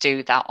not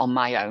do that on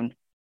my own.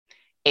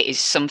 It is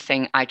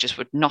something I just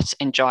would not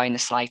enjoy in the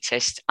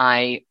slightest.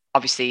 I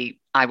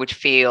would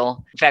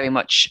feel very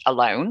much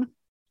alone,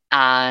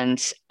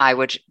 and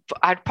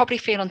I'd probably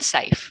feel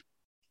unsafe.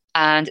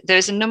 And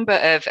there's a number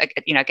of,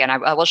 again,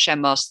 I will share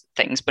most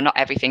things, but not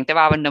everything. There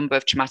are a number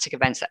of traumatic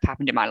events that have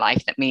happened in my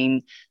life that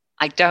mean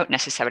I don't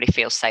necessarily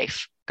feel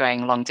safe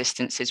going long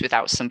distances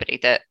without somebody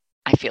that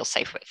I feel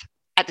safe with.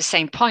 At the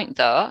same point,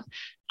 though,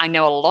 I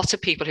know a lot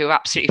of people who are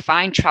absolutely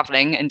fine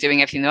traveling and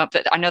doing everything up,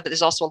 but I know that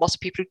there's also a lot of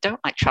people who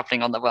don't like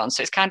traveling on their own.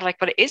 So it's kind of like,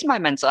 well, it is my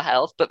mental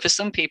health, but for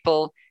some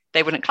people,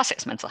 they wouldn't class it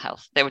as mental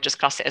health. They would just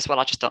class it as, well,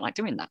 I just don't like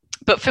doing that.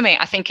 But for me,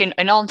 I think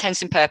in all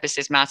intents and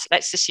purposes, Matt,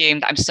 let's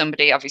assume that I'm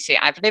somebody, obviously,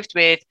 I've lived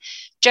with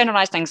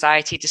generalized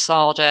anxiety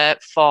disorder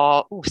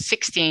for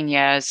 16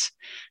 years.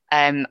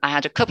 I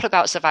had a couple of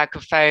bouts of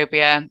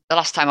agoraphobia. The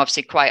last time,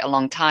 obviously, quite a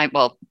long time.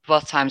 Well,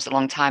 both times a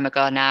long time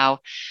ago now.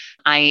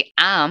 I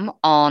am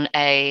on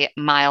a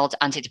mild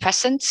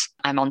antidepressant.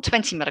 I'm on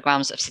 20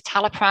 milligrams of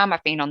citalopram.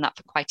 I've been on that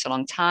for quite a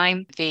long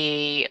time.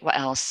 What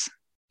else?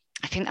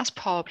 I think that's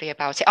probably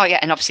about it. Oh, yeah.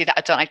 And obviously that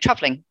I don't like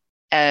traveling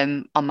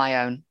on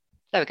my own.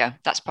 There we go.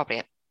 That's probably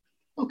it.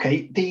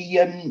 Okay.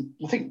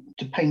 I think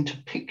to paint a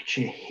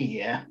picture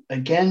here,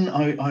 again,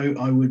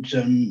 I would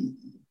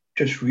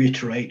just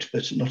reiterate,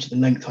 but not at the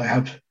length I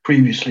have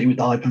previously with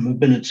the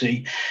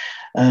hypermobility.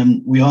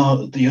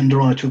 The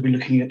underwriter will be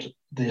looking at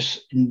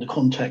this in the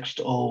context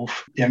of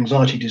the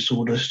anxiety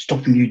disorder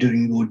stopping you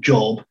doing your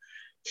job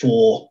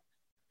for,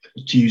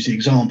 to use the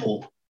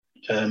example,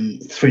 3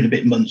 and a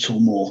bit months or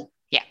more.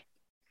 Yeah.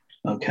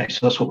 Okay,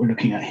 so that's what we're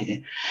looking at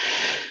here.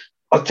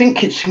 I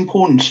think it's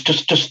important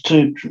just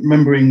to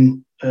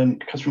remembering,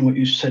 Catherine, what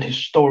you said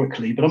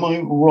historically, but am I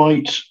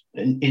right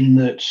in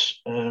that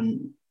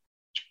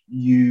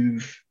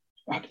you've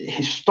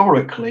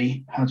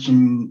historically had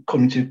some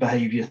cognitive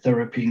behaviour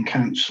therapy and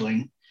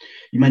counselling?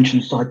 You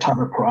mentioned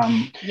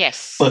citalopram.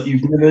 Yes. But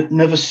you've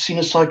never seen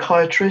a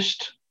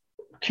psychiatrist,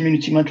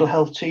 community mental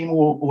health team,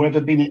 or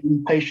ever been an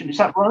inpatient. Is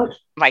that right?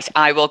 Right.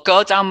 I will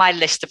go down my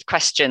list of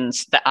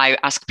questions that I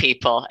ask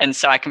people, and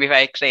so I can be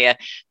very clear.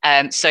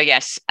 So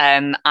yes,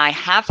 I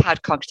have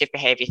had cognitive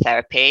behaviour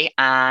therapy,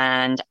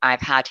 and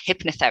I've had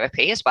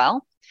hypnotherapy as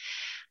well.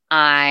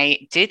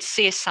 I did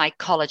see a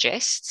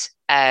psychologist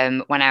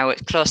when I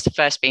was close to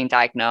first being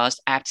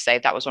diagnosed, I have to say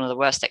that was one of the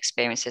worst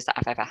experiences that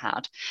I've ever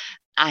had.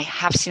 I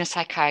have seen a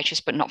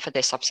psychiatrist, but not for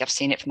this. Obviously, I've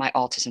seen it for my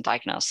autism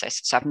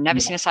diagnosis. So I've never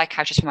seen a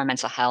psychiatrist for my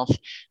mental health.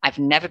 I've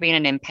never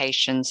been an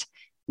inpatient,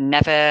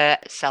 never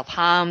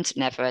self-harmed,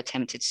 never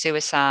attempted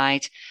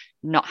suicide,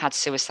 not had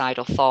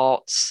suicidal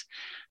thoughts.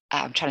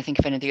 I'm trying to think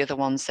of any of the other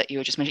ones that you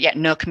were just mentioning.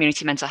 Yeah, no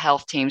community mental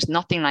health teams,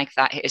 nothing like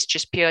that. It has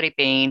just purely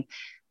been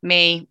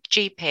me,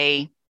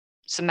 GP,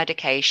 some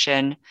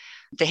medication,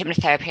 the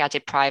hypnotherapy I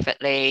did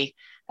privately,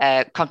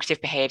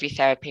 cognitive behavior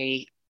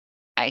therapy.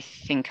 I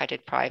think I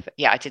did private.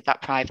 Yeah, I did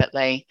that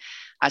privately.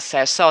 I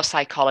saw a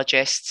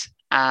psychologist,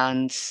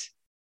 and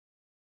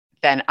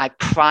then I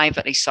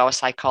privately saw a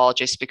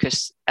psychologist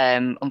because,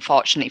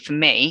 unfortunately for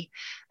me,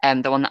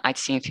 the one that I'd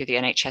seen through the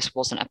NHS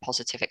wasn't a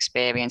positive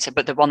experience,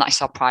 but the one that I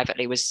saw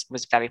privately was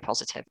very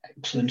positive.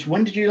 Excellent.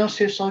 When did you last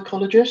see a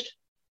psychologist?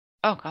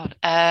 Oh God.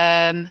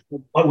 I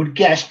would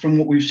guess from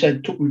what we've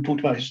said, we've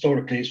talked about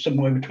historically, it's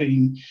somewhere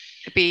between.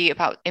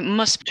 It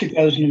must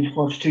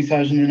 2005 to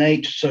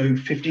 2008, so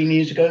 15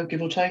 years ago,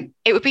 give or take.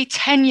 It would be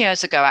 10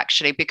 years ago,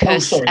 actually,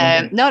 because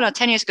okay. no,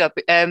 10 years ago.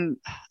 No,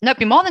 it'd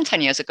be more than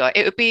 10 years ago.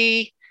 It would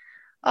be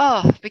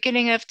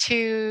beginning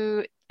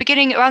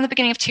around the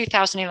beginning of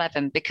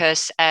 2011,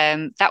 because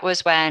that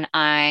was when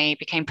I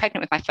became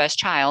pregnant with my first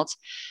child.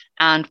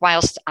 And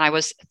whilst I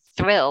was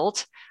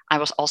thrilled, I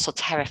was also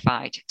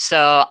terrified.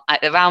 So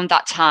around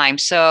that time,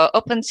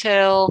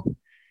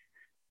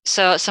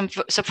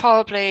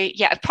 probably,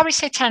 yeah, I'd probably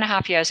say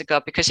 10.5 years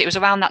ago, because it was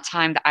around that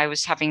time that I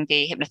was having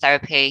the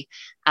hypnotherapy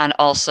and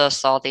also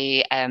saw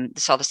the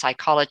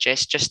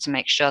psychologist, just to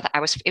make sure that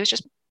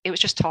it was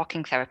just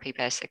talking therapy,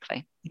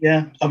 basically.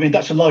 Yeah, I mean,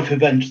 that's a life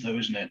event though,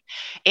 isn't it?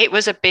 It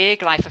was a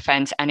big life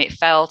event, and it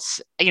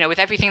felt, with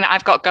everything that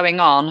I've got going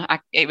on,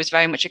 it was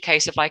very much a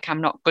case of like,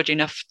 I'm not good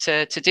enough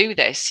to do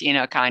this,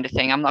 kind of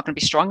thing. I'm not going to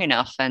be strong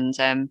enough. And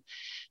there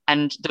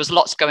was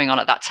lots going on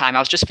at that time. I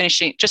was just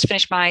finished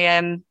my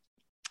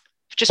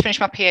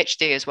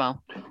PhD as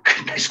well.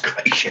 Goodness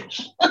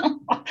gracious.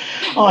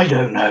 I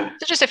don't know.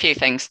 So just a few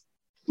things.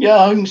 Yeah,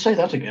 I can say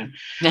that again.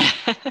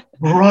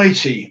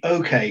 Righty.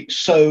 Okay.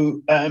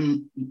 So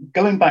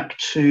going back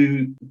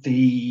to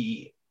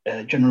the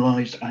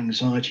generalized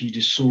anxiety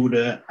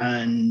disorder,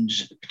 and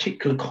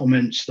particular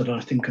comments that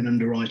I think an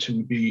underwriter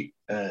would be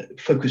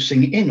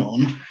focusing in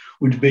on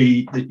would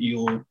be that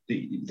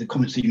the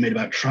comments that you made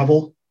about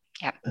travel,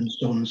 yep, and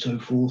so on and so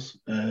forth.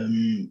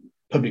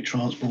 Public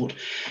transport.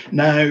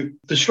 Now,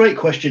 the straight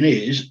question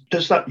is,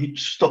 does that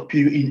stop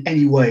you in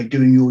any way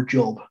doing your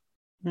job?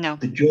 No.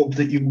 The job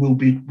that you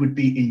would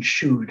be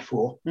insured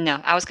for? No,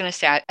 I was going to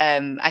say,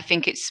 I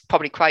think it's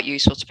probably quite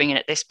useful to bring in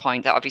at this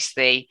point that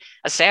obviously,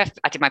 as I say,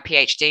 I did my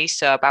PhD.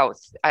 So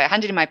I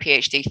handed in my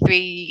PhD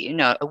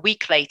a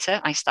week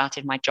later, I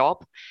started my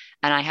job,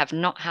 and I have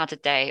not had a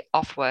day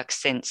off work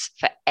since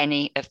for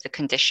any of the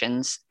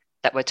conditions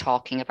that we're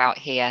talking about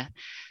here.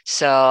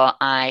 So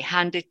I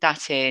handed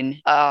that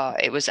in.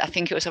 I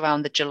think it was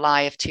around the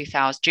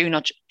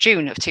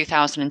June of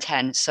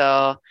 2010.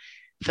 So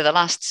for the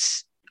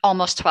last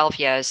almost 12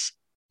 years,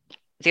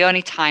 the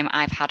only time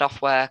I've had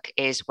off work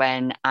is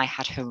when I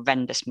had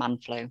horrendous man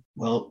flu.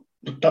 Well,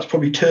 that's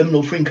probably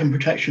terminal for income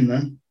protection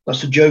then.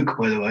 That's a joke,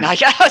 by the way. I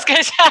was going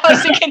to say, I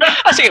was thinking,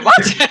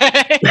 what?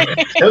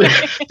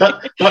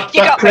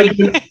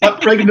 that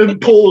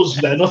pregnant pause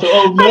then. I thought,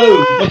 oh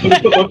no, I'm going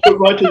to put my foot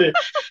right in it.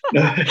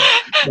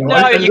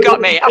 No, you got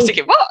me. I was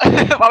thinking, what?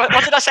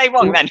 What did I say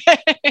wrong then?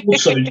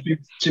 Also,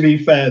 to be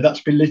fair,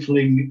 that's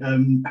belittling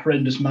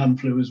horrendous man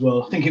flu as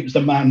well. I think it was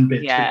the man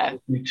bit. Yeah.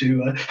 No,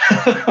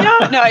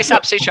 it's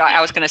absolutely right.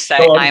 I was going to say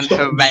I'm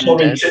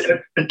horrendous.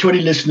 And 20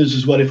 listeners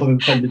as well, if I'm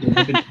offended.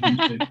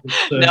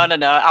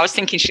 No. I was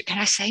thinking, can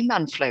I say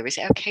man flu? Is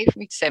it okay for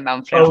me to say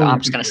man flu? I'm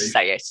just going to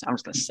say it.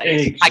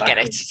 Exactly. I get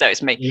it. So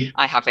it's me. Yeah.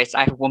 I have it.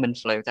 I have woman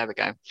flu. There we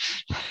go.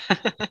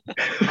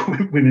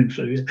 Women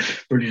flu. Yeah.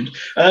 Brilliant.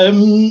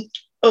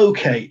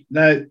 Okay.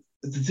 Now,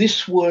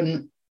 this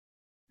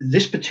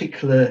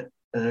particular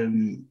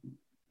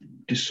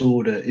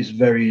disorder is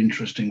very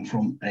interesting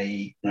from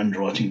an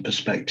underwriting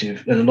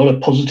perspective. There are a lot of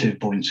positive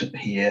points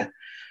here.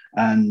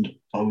 And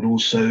I would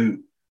also,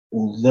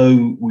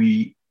 although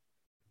we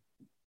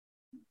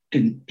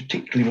didn't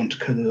particularly want to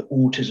cover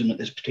autism at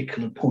this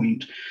particular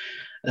point,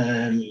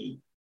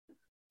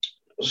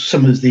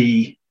 some of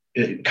the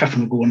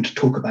Catherine will go on to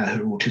talk about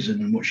her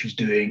autism and what she's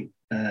doing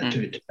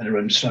to better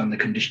understand the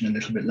condition a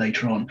little bit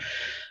later on.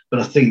 But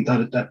I think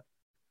that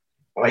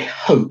I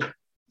hope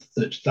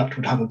that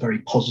would have a very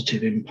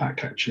positive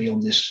impact actually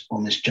on this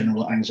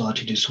general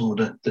anxiety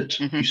disorder that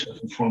you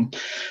suffer from.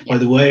 Yeah. By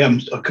the way, I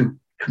could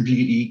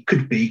be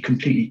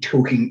completely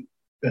talking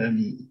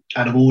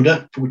out of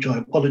order, for which I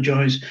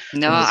apologise.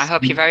 No, I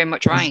hope you're very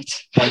much right.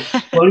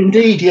 Well,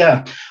 indeed,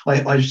 yeah.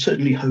 I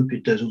certainly hope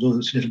it does, although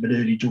it's a little bit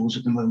early doors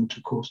at the moment,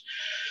 of course.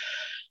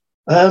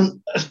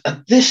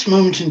 At this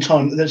moment in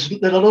time, there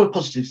are a lot of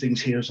positive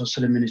things here, as I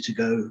said a minute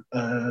ago,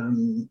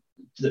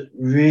 that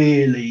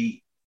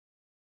really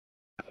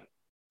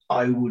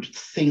I would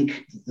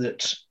think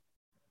that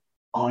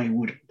I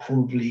would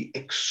probably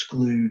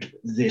exclude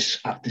this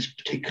at this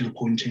particular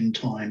point in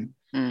time.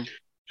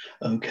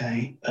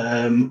 Okay.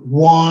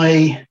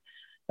 Why?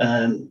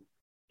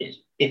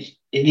 It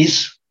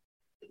is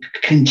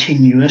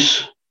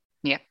continuous.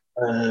 Yeah.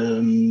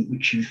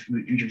 Which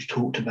you've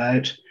talked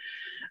about.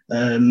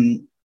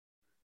 The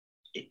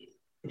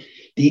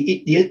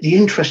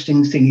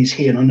interesting thing is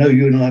here, and I know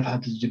you and I have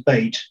had the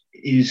debate,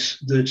 is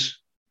that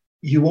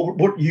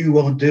what you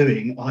are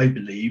doing, I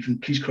believe,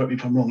 and please correct me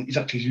if I'm wrong, is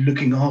actually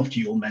looking after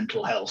your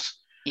mental health.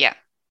 Yeah.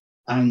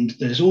 And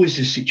there's always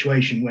this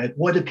situation where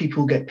why do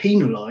people get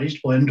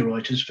penalised by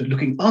underwriters for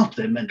looking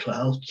after their mental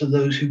health to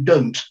those who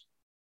don't?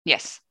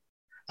 Yes.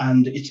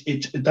 And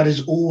that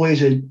is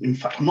always in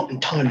fact, I'm not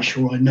entirely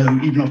sure I know,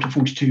 even after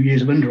 42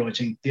 years of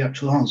underwriting, the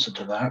actual answer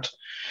to that.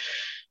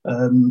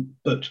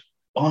 But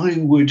I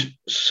would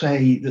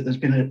say that there's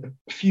been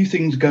a few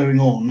things going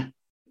on.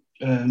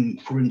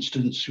 For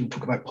instance, we'll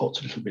talk about POTS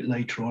a little bit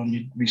later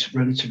on,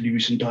 relatively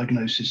recent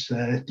diagnosis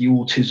there, the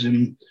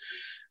autism,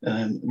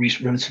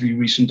 relatively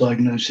recent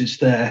diagnosis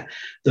there,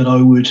 that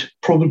I would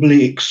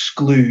probably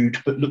exclude,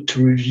 but look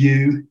to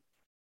review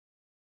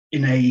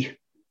in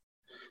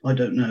I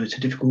don't know, it's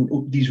a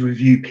difficult, these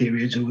review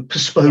periods, or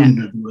postpone,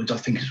 in other words, I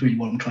think is really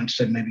what I'm trying to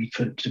say, maybe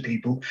to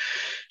people.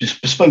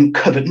 Just postpone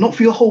cover, not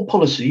for your whole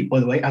policy,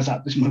 by the way, as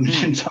at this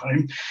moment in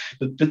time,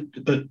 but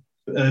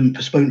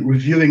postpone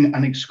reviewing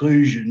an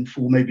exclusion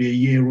for maybe a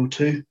year or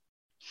two.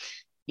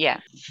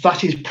 Yeah.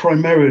 That is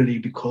primarily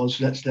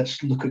because,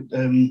 let's look at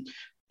the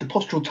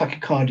postural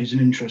tachycardia is an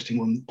interesting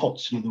one,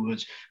 POTS in other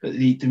words, but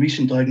the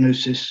recent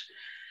diagnosis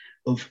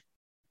of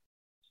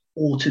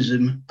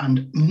autism,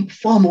 and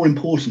far more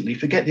importantly,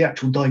 forget the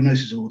actual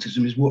diagnosis of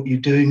autism, is what you're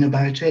doing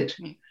about it.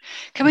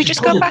 Can we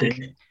just go back?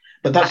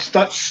 But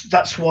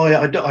that's why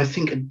I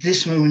think at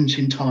this moment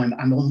in time,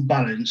 and on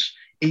balance,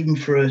 even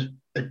for a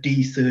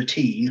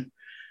D13,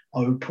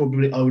 I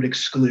would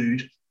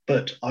exclude,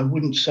 but I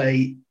wouldn't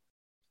say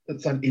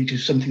that it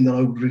is something that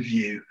I would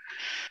review.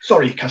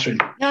 Sorry, Catherine.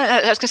 No,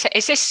 I was going to say,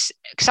 is this,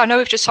 because I know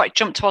we've just sort of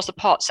jumped towards the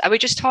POTS, are we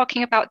just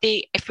talking about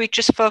if we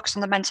just focus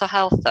on the mental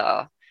health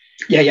though?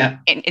 Yeah.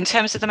 In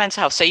terms of the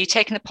mental health, so you're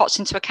taking the POTS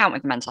into account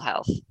with the mental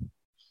health?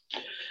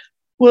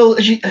 Well,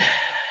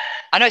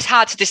 I know it's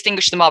hard to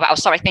distinguish them all, but I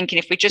was sort of thinking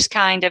if we just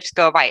kind of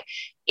go, right,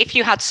 if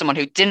you had someone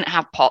who didn't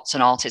have POTS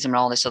and autism and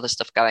all this other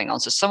stuff going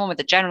on, so someone with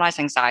a generalized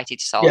anxiety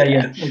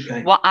disorder,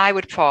 okay. What I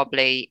would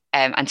probably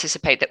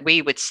anticipate that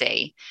we would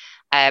see,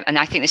 and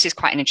I think this is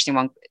quite an interesting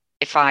one,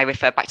 if I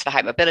refer back to the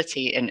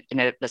hypermobility in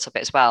a little bit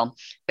as well.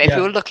 But if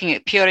we were looking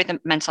at purely the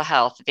mental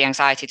health, the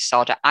anxiety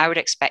disorder, I would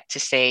expect to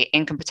see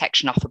income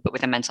protection offer, but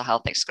with a mental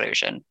health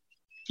exclusion.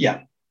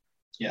 Yeah.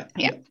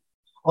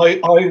 I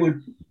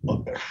would.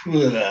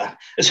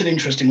 It's an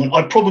interesting one.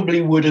 I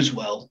probably would as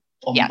well,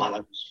 on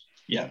balance.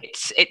 Yeah.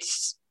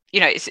 It's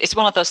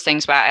one of those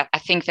things where I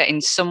think that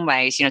in some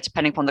ways,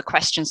 depending upon the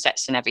question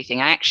sets and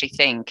everything, I actually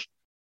think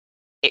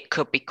it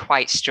could be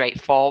quite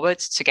straightforward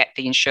to get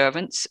the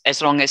insurance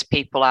as long as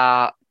people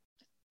are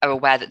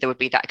aware that there would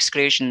be that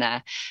exclusion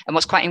there. And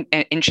what's quite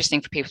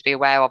interesting for people to be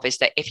aware of is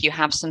that if you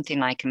have something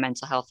like a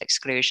mental health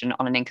exclusion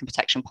on an income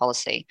protection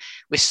policy,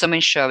 with some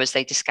insurers,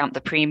 they discount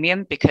the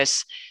premium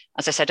because,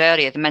 as I said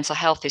earlier, the mental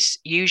health is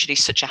usually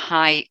such a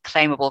high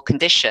claimable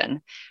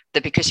condition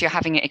that because you're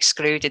having it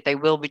excluded, they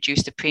will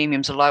reduce the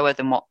premiums lower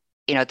than what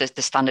the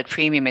standard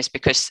premium is,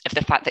 because of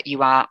the fact that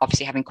you are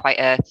obviously having quite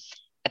a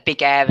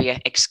big area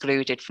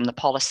excluded from the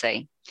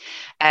policy.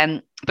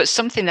 But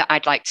something that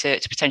I'd like to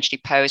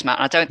potentially pose, Matt,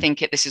 and I don't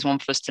think this is one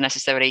for us to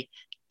necessarily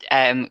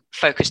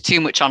focus too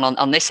much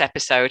on this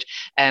episode,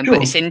 Sure.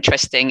 But it's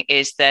interesting,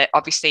 is that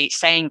obviously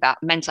saying that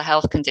mental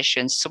health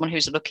conditions, someone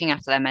who's looking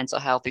after their mental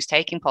health, who's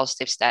taking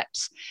positive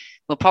steps,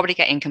 will probably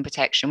get income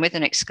protection with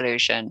an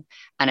exclusion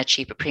and a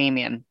cheaper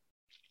premium.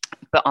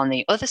 But on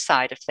the other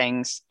side of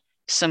things,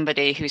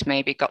 somebody who's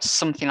maybe got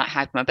something like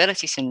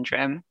hypermobility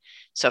syndrome,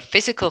 so a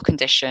physical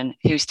condition,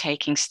 who's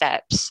taking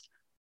steps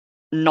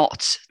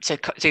not to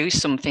do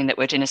something that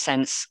would, in a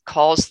sense,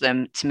 cause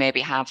them to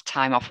maybe have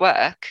time off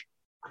work,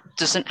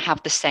 doesn't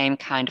have the same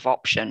kind of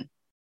option.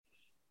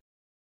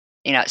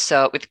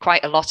 So with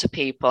quite a lot of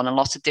people and a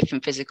lot of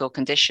different physical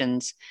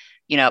conditions,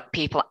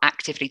 people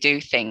actively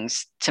do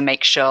things to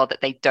make sure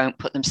that they don't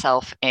put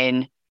themselves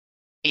in,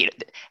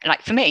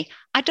 like for me,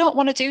 I don't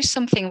want to do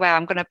something where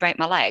I'm going to break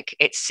my leg.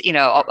 It's,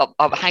 or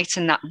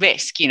heighten that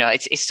risk.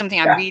 It's something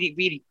I really,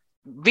 really,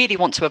 really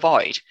want to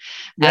avoid.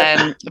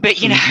 Yeah,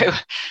 but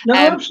no,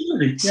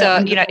 absolutely.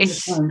 So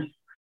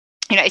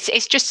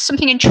it's just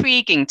something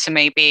intriguing to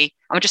maybe.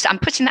 I'm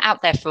putting that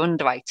out there for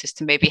underwriters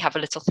to maybe have a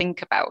little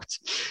think about.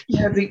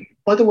 Yeah.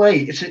 By the way,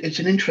 it's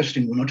an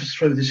interesting one. I'll just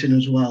throw this in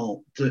as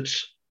well. That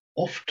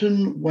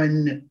often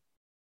when,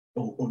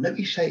 or let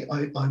me say,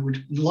 I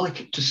would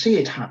like to see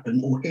it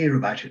happen or hear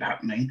about it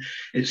happening.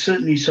 It's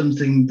certainly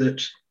something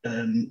that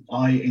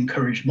I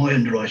encouraged my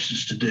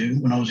underwriters to do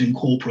when I was in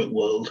corporate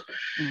world.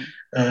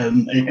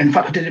 In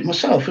fact, I did it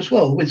myself as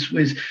well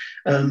with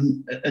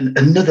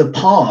another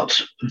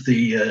part of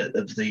the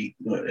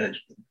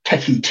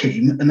techie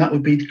team, and that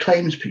would be the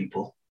claims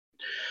people.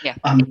 Yeah.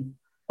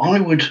 I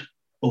would,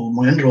 or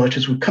my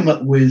underwriters would come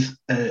up with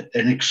an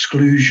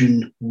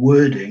exclusion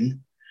wording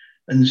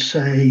and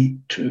say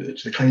to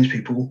the claims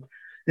people,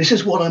 this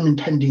is what I'm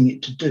intending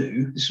it to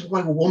do. This is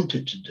what I want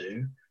it to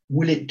do.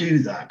 Will it do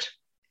that?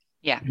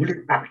 Yeah. Will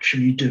it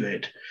actually do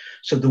it?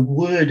 So the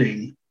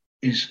wording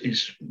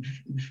is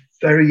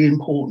very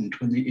important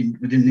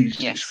within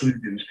these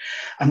exclusions.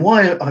 And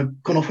why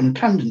I've gone off on a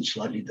tangent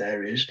slightly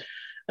there is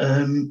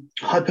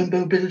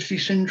hypermobility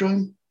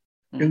syndrome.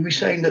 Are we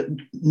saying that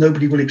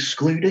nobody will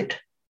exclude it?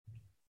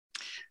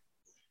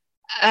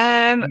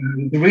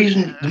 The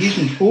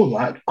reason for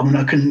that, I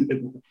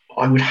mean,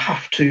 I would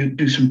have to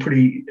do some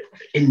pretty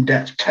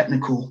in-depth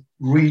technical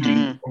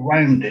reading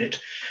around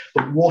it.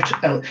 But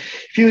what else?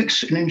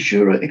 If an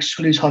insurer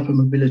excludes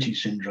hypermobility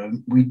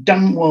syndrome, we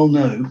damn well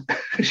know,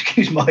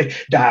 excuse my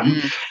damn,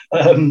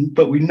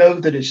 but we know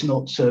that it's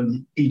not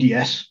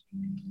EDS.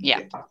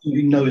 Yeah.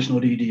 You know it's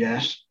not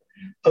EDS.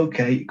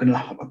 Okay,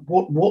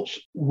 what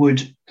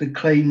would the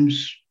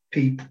claims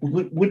people,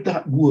 would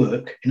that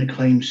work in a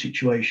claims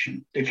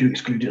situation if you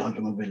excluded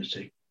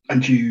hypermobility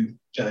and you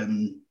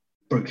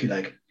broke your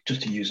leg,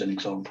 just to use an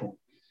example?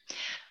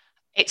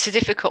 It's a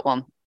difficult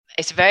one.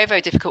 It's a very,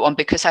 very difficult one,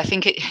 because I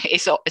think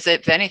it's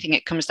if anything,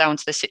 it comes down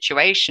to the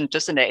situation,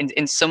 doesn't it?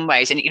 In some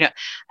ways, and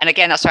and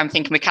again, that's why I'm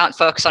thinking we can't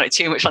focus on it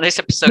too much on this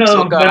episode, because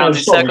we'll go around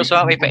in circles,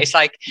 won't we? But it's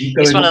like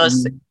it's one of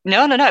those.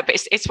 No,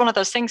 but it's one of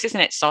those things,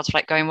 isn't it? Sort of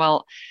like going,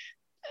 well,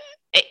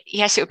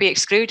 yes, it would be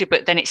excluded,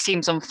 but then it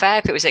seems unfair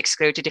if it was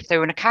excluded if they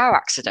were in a car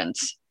accident.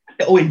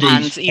 Oh, indeed.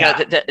 And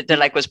the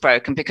leg was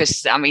broken,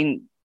 because I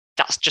mean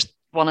that's just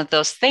one of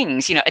those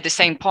things. At the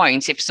same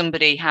point, if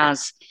somebody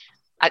has,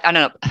 I don't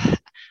know.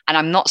 And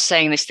I'm not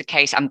saying this is the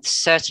case. I'm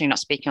certainly not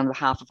speaking on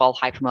behalf of all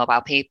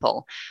hypermobile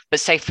people.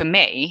 But say for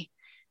me,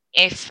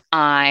 if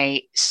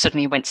I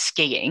suddenly went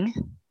skiing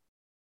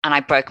and I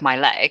broke my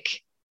leg,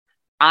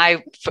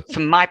 for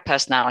my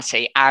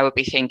personality, I would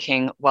be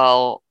thinking,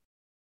 well,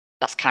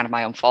 that's kind of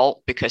my own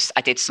fault, because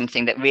I did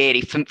something that really,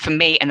 for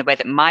me and the way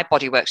that my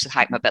body works with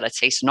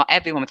hypermobility, so not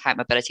everyone with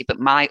hypermobility, but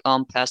my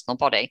own personal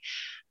body,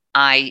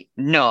 I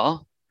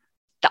know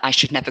that I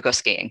should never go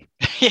skiing.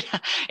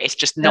 It's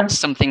just not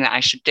something that I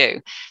should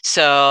do.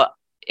 So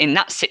in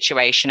that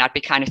situation, I'd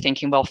be kind of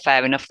thinking, well,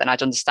 fair enough, then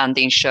I'd understand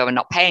the insurer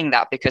not paying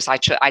that, because I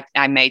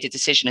made a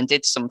decision and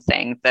did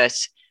something that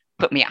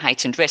put me at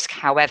heightened risk.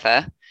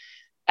 However,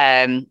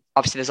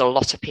 obviously there's a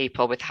lot of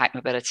people with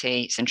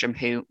hypermobility syndrome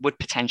who would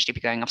potentially be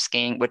going off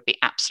skiing, would be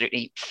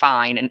absolutely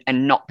fine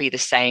and not be the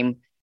same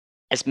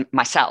as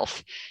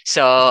myself.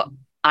 So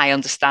I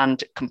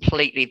understand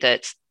completely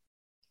that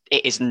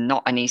it is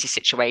not an easy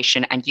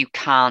situation, and you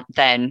can't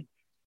then,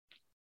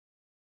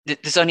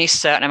 there's only a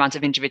certain amount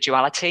of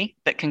individuality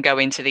that can go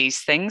into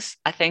these things,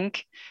 I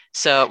think.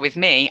 So with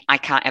me, I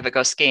can't ever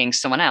go skiing.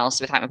 Someone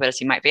else with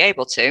hypermobility might be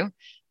able to.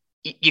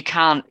 You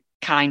can't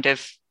kind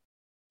of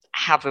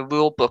have a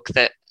rule book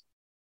that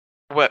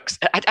works.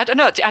 I don't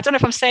know. I don't know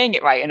if I'm saying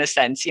it right in a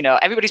sense.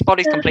 Everybody's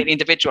body is completely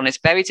individual, and it's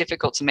very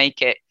difficult to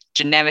make it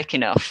generic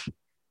enough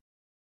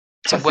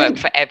to work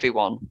for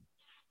everyone.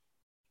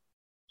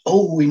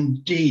 Oh,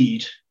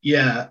 indeed.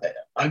 Yeah.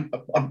 I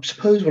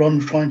suppose what I'm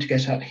trying to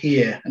get at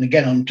here, and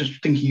again, I'm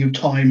just thinking of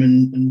time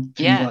and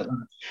things like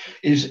that,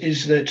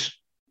 is that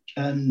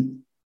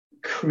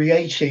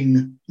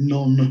creating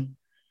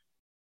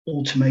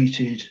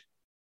non-automated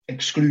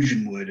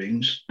exclusion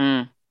wordings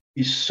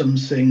is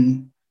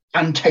something,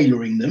 and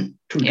tailoring them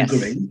to a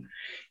degree,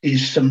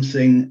 is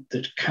something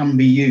that can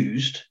be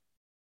used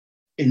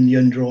in the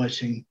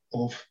underwriting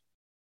of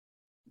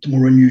the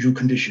more unusual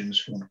conditions,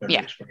 for want of a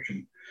better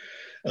expression.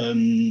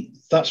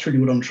 That's really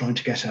what I'm trying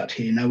to get at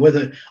here. Now,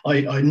 whether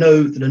I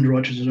know that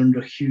underwriters are under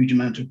a huge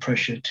amount of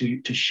pressure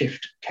to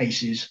shift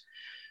cases,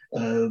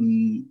 but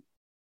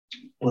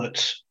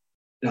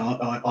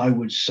I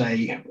would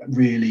say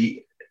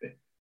really,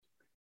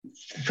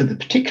 for the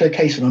particular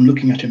case that I'm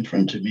looking at in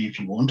front of me, if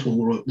you want,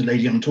 or the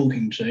lady I'm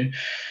talking to,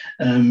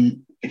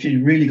 if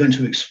you're really going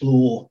to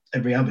explore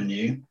every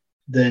avenue,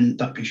 then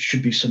that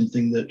should be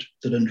something that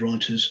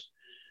underwriters,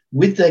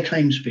 with their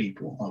claims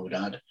people, I would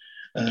add,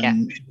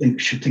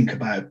 should think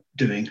about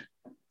doing.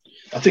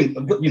 I think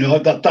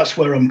that's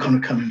where I'm kind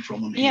of coming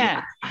from on here.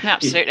 Yeah,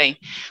 absolutely.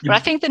 But I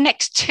think the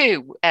next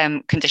two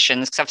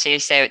conditions, because obviously you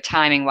say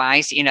timing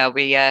wise,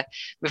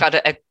 we've had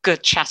a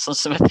good chat on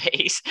some of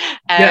these.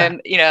 I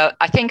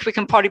think we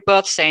can probably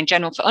both say in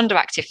general for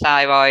underactive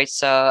thyroid.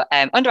 So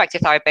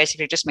underactive thyroid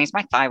basically just means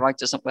my thyroid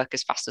doesn't work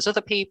as fast as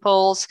other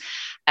people's.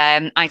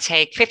 I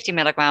take 50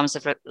 milligrams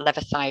of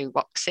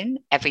levothyroxine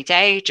every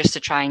day just to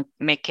try and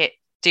make it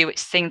do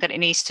its thing that it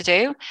needs to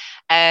do.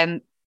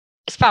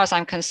 As far as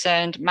I'm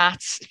concerned,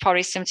 Matt,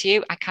 probably similar to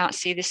you, I can't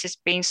see this as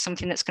being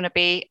something that's going to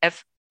be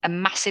of a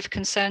massive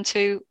concern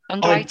to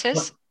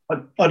underwriters.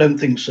 I don't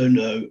think so,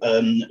 no.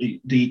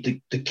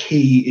 The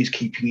key is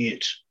keeping your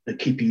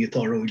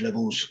thyroid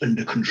levels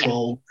under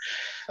control.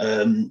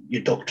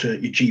 Your doctor,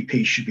 your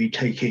GP should be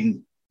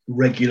taking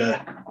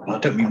regular, I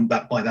don't mean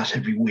by that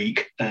every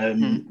week,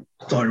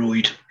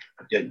 thyroid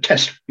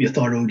test your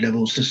thyroid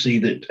levels to see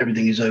that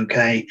everything is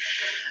okay.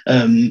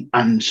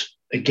 And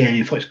again,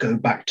 if I go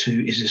back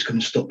to, is this going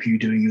to stop you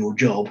doing your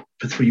job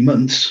for 3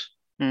 months?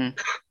 I'm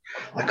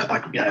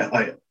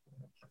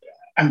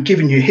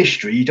giving you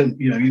history. You don't,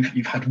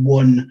 you've had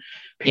one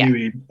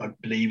period, I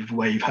believe,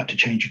 where you've had to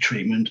change your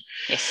treatment.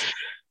 Yes.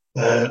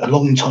 A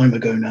long time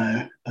ago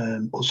now.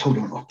 Hold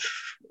on.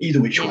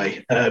 Either which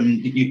way,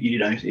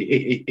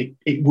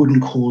 it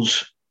wouldn't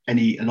cause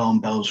any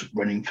alarm bells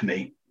running for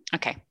me.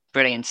 Okay,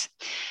 brilliant.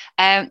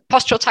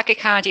 Postural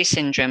tachycardia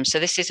syndrome. So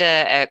this is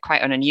a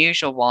quite an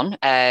unusual one,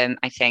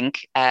 I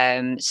think.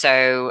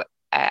 So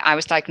I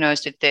was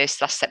diagnosed with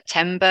this last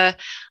September.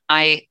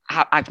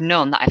 I've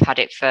known that I've had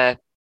it for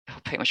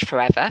pretty much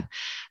forever.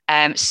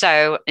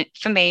 So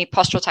for me,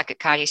 postural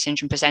tachycardia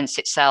syndrome presents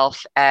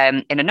itself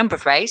in a number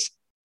of ways.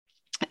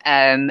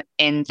 In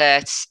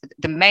that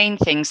the main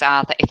things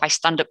are that if I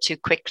stand up too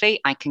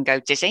quickly, I can go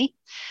dizzy.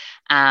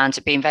 And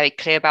being very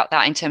clear about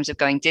that in terms of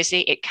going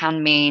dizzy, it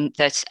can mean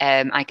that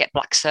I get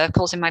black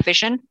circles in my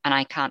vision and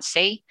I can't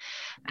see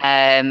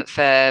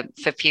for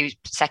a few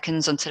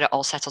seconds until it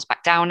all settles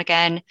back down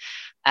again.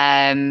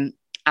 What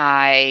did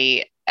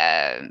I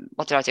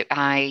do?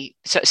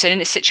 So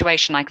in a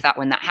situation like that,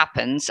 when that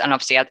happens, and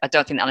obviously I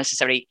don't think that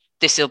necessarily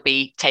this will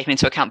be taken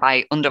into account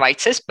by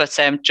underwriters, but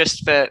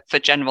just for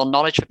general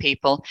knowledge for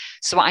people.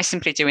 So what I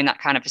simply do in that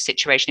kind of a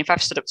situation, if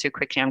I've stood up too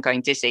quickly and I'm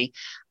going dizzy,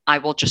 I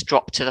will just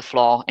drop to the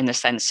floor in the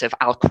sense of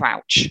I'll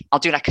crouch. I'll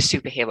do like a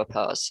superhero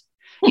pose,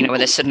 where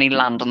they suddenly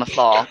land on the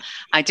floor.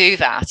 I do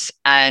that.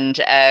 And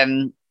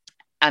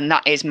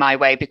that is my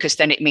way, because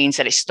then it means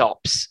that it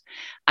stops.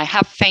 I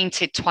have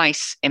fainted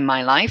twice in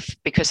my life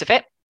because of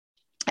it.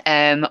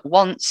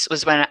 Once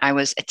was when I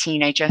was a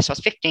teenager, so I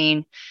was 15,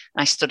 and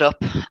I stood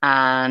up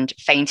and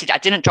fainted. I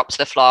didn't drop to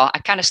the floor. I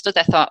kind of stood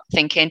there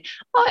thinking,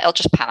 oh, it'll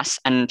just pass.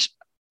 And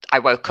I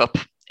woke up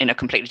in a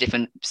completely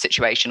different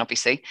situation,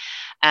 obviously.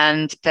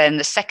 And then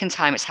the second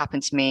time it's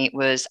happened to me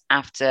was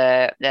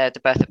after the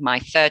birth of my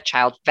third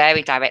child,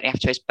 very directly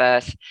after his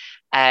birth.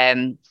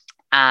 It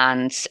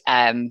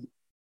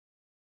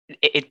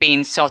had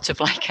been sort of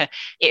like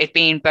it had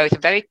been both a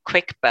very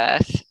quick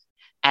birth.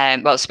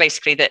 It's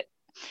basically that.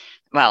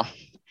 Well,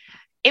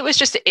 it was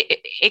just,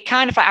 it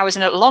kind of like I was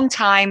in a long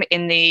time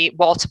in the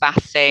water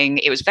bath thing.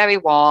 It was very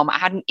warm. I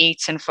hadn't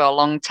eaten for a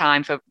long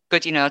time, for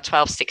good,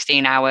 12,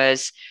 16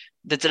 hours.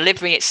 The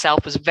delivery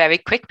itself was very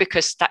quick,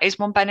 because that is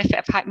one benefit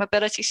of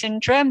hypermobility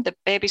syndrome. The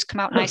babies come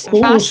out nice and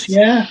fast.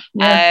 Yeah.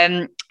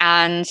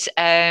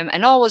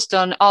 And all was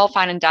done, all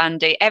fine and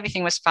dandy.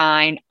 Everything was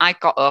fine. I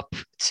got up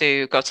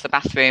to go to the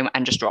bathroom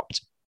and just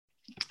dropped.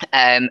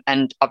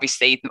 And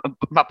obviously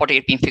my body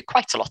had been through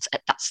quite a lot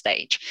at that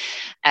stage.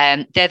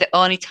 They're the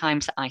only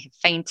times that I have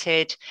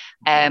fainted.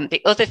 The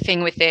other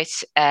thing with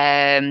it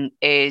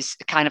is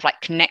kind of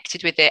like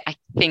connected with it, I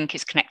think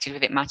is connected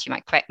with it, Matt, you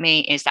might correct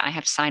me, is that I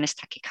have sinus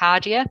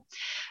tachycardia,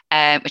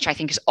 which I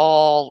think is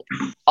all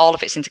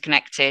of it's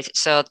interconnected.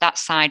 So that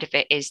side of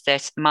it is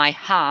that my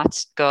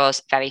heart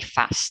goes very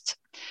fast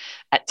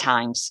at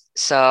times.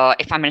 So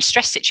if I'm in a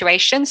stress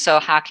situation, so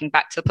harking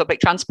back to the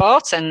public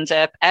transport and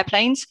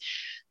airplanes,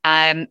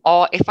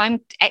 or if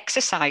I'm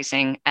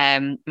exercising,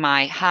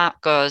 my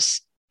heart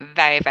goes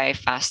very, very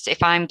fast.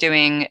 If I'm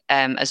doing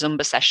a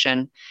Zumba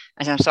session,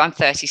 so I'm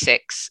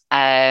 36,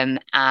 and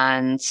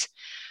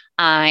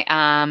I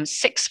am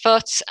 6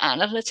 foot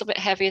and a little bit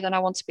heavier than I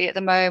want to be at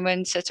the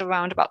moment, at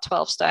around about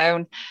 12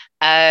 stone.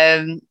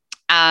 And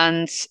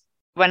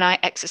when I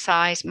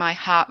exercise, my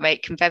heart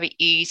rate can very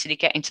easily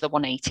get into the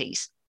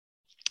 180s.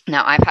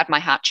 Now, I've had my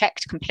heart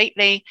checked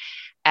completely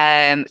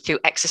through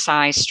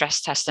exercise,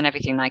 stress tests and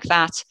everything like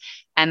that.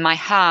 And my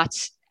heart,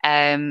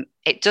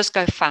 it does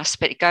go fast,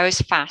 but it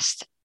goes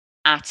fast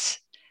at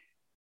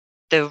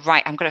the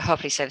right, I'm going to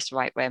hopefully say this the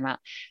right way, Matt.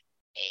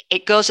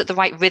 It goes at the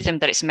right rhythm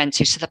that it's meant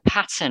to. So the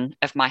pattern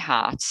of my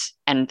heart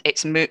and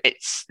it's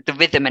the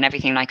rhythm and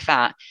everything like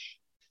that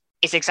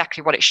is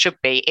exactly what it should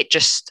be. It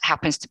just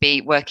happens to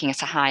be working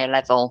at a higher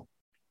level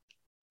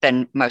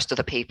than most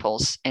other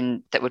people's,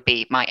 that would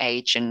be my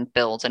age and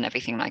build and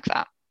everything like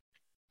that.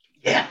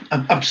 Yeah,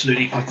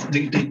 absolutely. I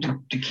think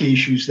the key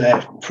issues there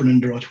for an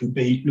underwriter would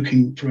be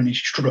looking for any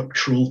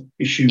structural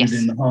issue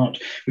within the heart,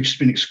 which has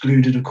been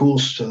excluded, of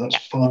course, so that's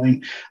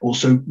fine.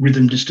 Also,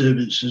 rhythm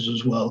disturbances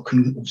as well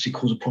can obviously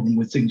cause a problem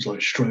with things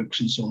like strokes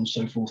and so on and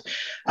so forth,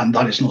 and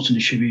that is not an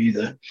issue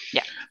either.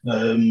 Yeah.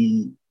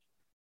 On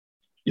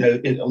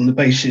the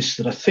basis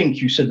that I think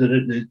you said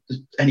that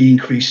any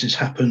increases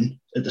happen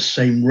at the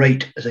same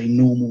rate as a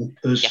normal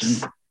person.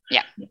 Yes.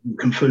 Yeah,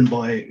 confirmed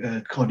by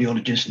a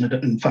cardiologist, and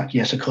in fact,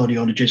 yes, a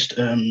cardiologist.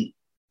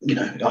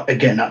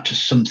 Again, that's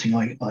just something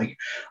I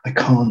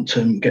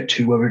can't get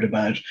too worried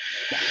about.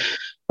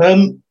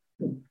 Can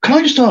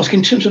I just ask,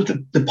 in terms of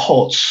the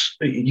POTS,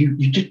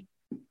 you did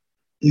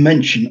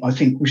mention, I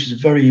think, which is a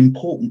very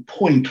important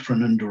point for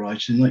an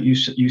underwriter, in that you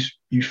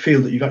feel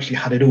that you've actually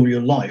had it all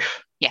your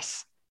life.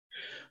 Yes.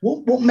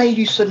 What made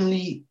you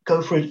suddenly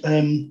go for it?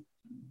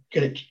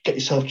 Get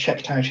yourself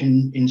checked out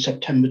in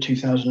September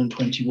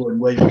 2021,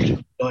 where you got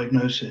a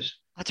diagnosis?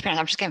 To be honest,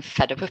 I'm just getting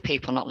fed up with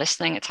people not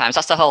listening at times.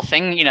 That's the whole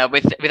thing,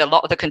 with a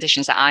lot of the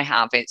conditions that I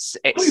have. It's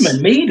Oh, you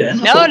meant me then?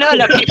 No,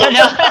 people,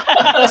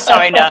 no.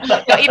 Sorry, no,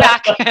 got you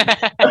back.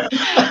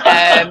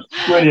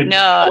 Brilliant.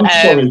 No,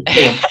 I'm sorry.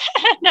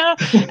 no,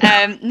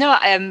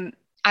 no.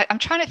 I'm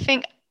trying to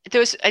think. There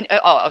was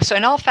so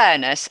in all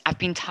fairness, I've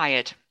been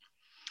tired,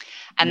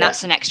 and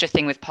that's an extra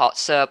thing with POTS.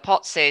 So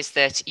POTS is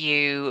that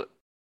you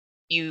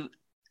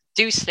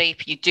do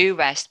sleep, you do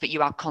rest, but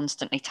you are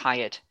constantly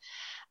tired.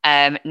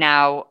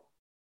 Now,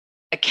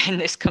 again,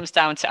 this comes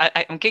down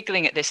to, I'm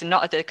giggling at this and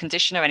not at the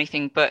condition or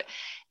anything, but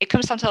it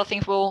comes down to the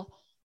thing, well,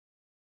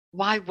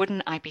 why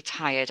wouldn't I be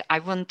tired? I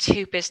run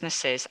 2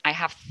 businesses. I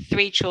have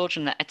 3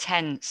 children that are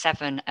 10,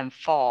 7, and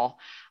 4.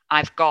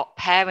 I've got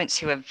parents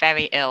who are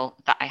very ill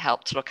that I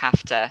help to look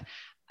after.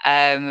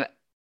 I'm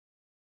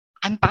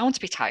bound to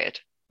be tired,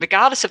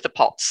 regardless of the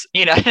POTS,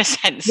 in a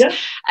sense.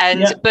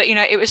 But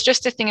it was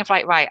just a thing of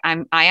like, right,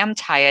 I am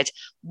tired.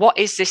 What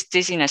is this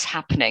dizziness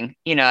happening?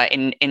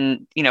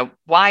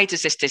 Why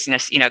does this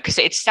dizziness? Because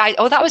it started.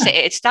 Oh, that was it.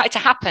 It started to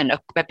happen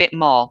a bit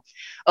more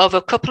over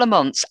a couple of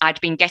months. I'd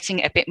been getting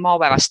it a bit more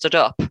where I stood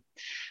up,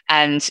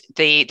 and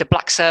the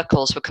black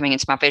circles were coming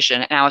into my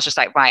vision, and I was just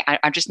like, right,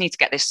 I just need to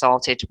get this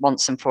sorted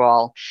once and for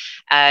all.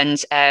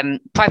 And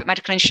private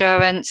medical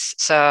insurance,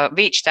 so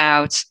reached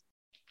out.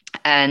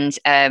 And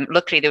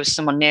luckily, there was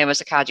someone near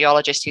us, a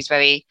cardiologist, who's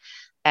very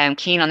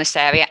keen on this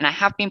area. And I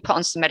have been put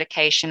on some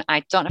medication.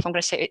 I don't know if I'm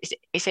going to say,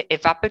 is it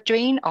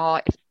Ivabradine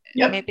or?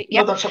 Maybe,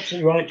 no, that's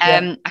absolutely right.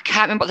 I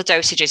can't remember what the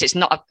dosage is. It's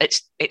not.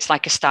 It's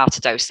like a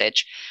starter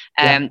dosage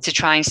to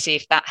try and see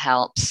if that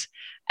helps.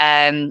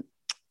 But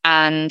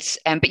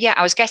yeah,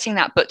 I was getting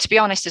that. But to be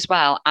honest, as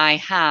well, I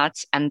have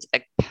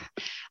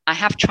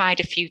tried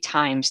a few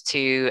times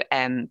to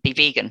be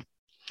vegan,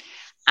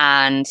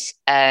 and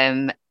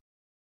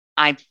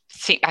I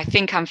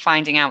think I'm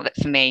finding out that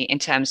for me, in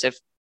terms of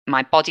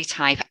my body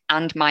type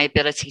and my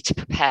ability to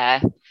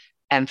prepare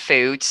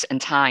foods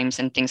and times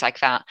and things like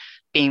that,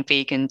 being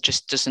vegan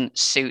just doesn't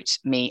suit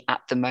me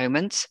at the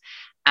moment.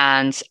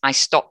 And I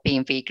stopped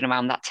being vegan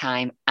around that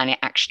time, and it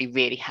actually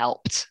really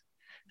helped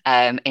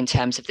in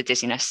terms of the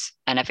dizziness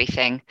and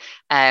everything.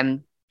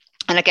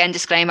 And again,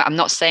 disclaimer, I'm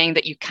not saying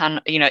that you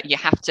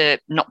have to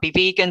not be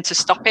vegan to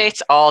stop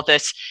it, or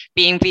that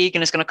being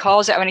vegan is going to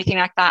cause it or anything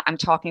like that. I'm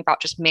talking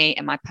about just me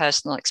and my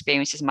personal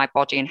experiences in my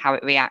body and how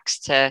it reacts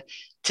to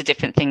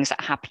different things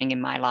that are happening in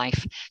my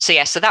life. So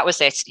yeah, so that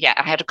was it. Yeah,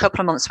 I had a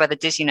couple of months where the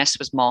dizziness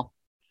was more.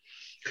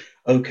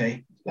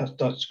 Okay,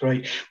 that's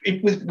great.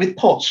 With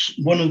POTS,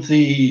 one of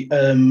the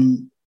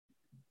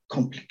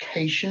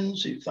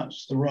complications, if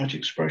that's the right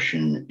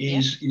expression,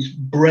 is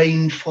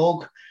brain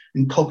fog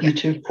and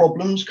cognitive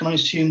problems. Can I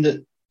assume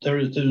that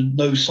there's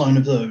no sign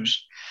of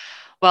those?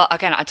 Well,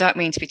 again, I don't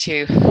mean to be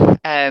too,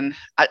 I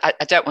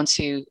don't want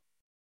to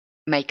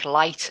make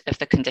light of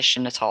the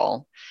condition at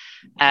all.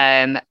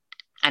 And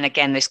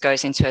again, this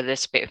goes into a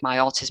little bit of my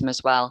autism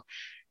as well.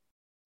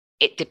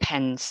 It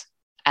depends.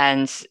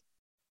 And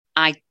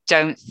I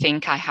don't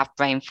think I have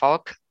brain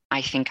fog.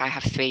 I think I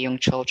have 3 young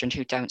children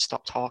who don't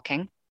stop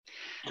talking.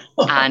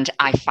 And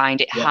I find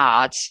it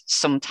hard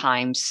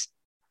sometimes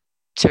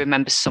to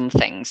remember some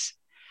things.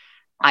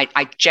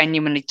 I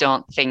genuinely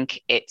don't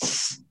think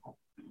it's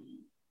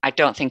that. I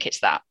don't think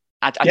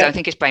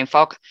it's brain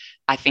fog.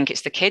 I think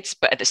it's the kids.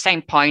 But at the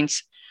same point,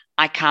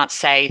 I can't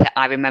say that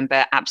I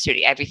remember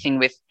absolutely everything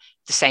with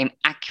the same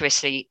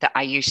accuracy that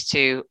I used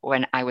to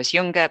when I was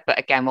younger. But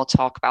again, we'll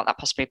talk about that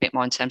possibly a bit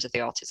more in terms of the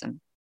autism.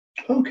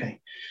 Okay.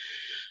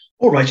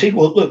 All righty.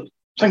 Well, look,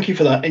 thank you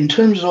for that. In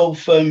terms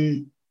of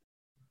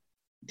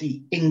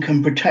the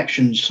income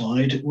protection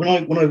side, when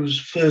I was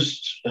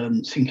first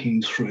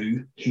thinking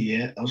through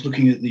here, I was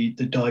looking at the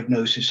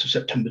diagnosis of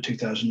September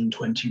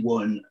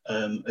 2021.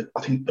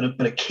 I think,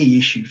 but a key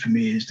issue for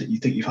me is that you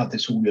think you've had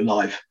this all your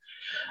life,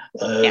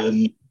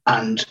 and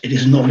it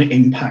has not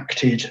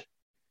impacted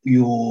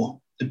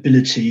your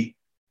ability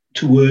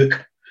to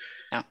work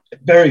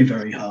very,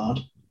 very hard,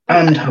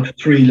 and have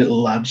 3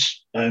 little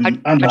lads.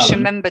 I just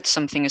remembered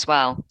something as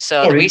well.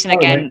 So the reason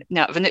again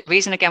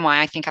why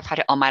I think I've had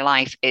it all my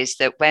life is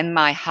that when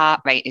my heart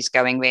rate is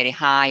going really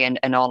high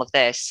and all of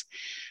this,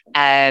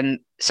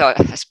 so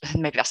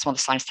maybe that's one of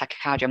the signs of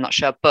tachycardia, I'm not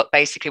sure. But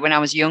basically, when I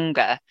was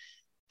younger,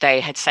 they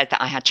had said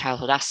that I had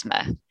childhood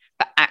asthma,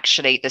 but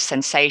actually the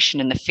sensation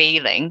and the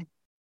feeling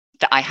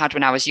that I had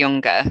when I was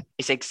younger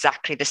is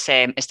exactly the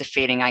same as the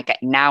feeling I get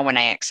now when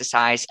I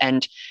exercise.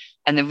 And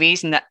the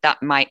reason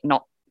that might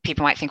not,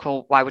 people might think,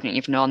 well, why wouldn't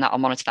you have known that or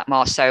monitored that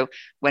more? So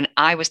when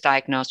I was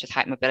diagnosed with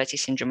hypermobility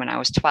syndrome when I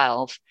was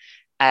 12,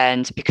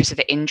 and because of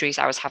the injuries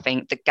I was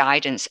having, the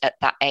guidance at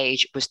that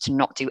age was to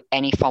not do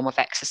any form of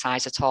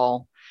exercise at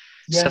all.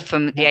 So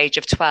from the age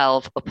of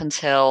 12 up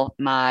until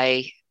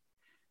my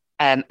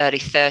early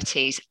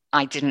 30s,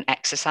 I didn't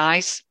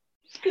exercise.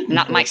 And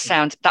that might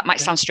sound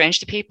strange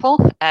to people,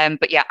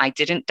 but yeah, I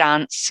didn't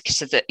dance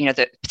because of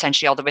the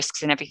potentially all the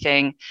risks and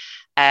everything.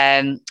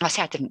 I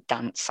say I didn't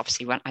dance.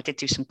 Obviously, when I did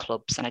do some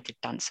clubs and I did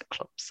dance at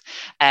clubs,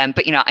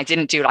 but I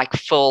didn't do like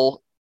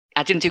full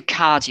I didn't do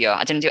cardio.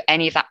 I didn't do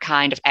any of that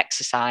kind of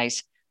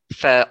exercise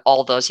for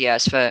all those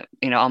years, for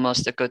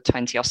almost a good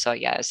 20 or so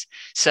years.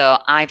 So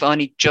I've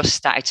only just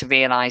started to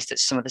realize that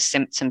some of the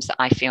symptoms that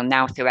I feel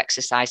now through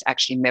exercise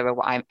actually mirror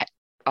what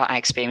I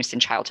experienced in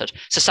childhood.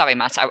 So sorry,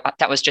 Matt,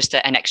 that was just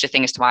an extra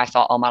thing as to why I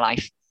thought all my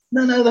life.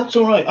 No, that's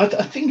all right.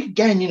 I think,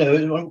 again,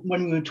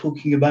 when we were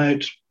talking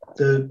about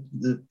the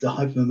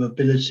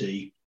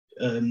hypermobility,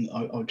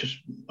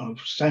 I'll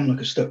sound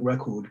like a stuck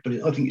record, but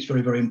I think it's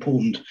very, very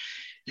important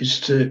is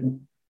to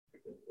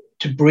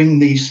bring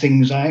these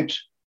things out.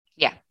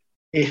 Yeah.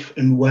 If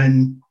and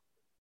when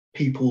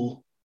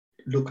people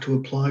look to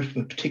apply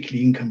for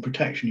particularly income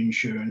protection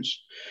insurance,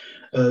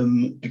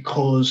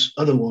 because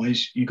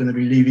otherwise you're going to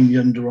be leaving the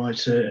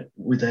underwriter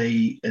with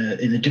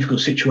in a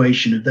difficult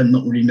situation of them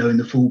not really knowing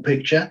the full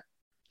picture.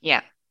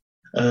 Yeah.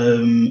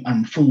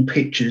 And full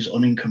pictures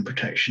on income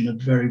protection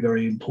are very,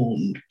 very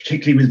important,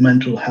 particularly with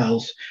mental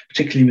health,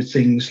 particularly with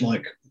things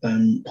like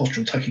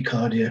postural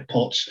tachycardia,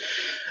 POTS,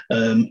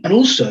 and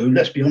also,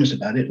 let's be honest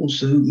about it,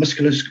 also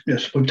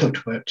yes, we've talked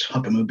about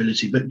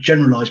hypermobility, but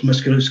generalized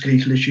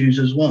musculoskeletal issues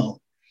as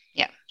well.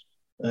 Yeah.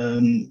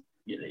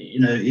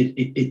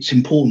 It's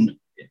important.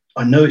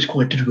 I know it's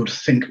quite difficult to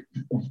think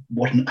of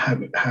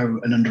how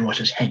an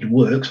underwriter's head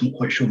works. I'm not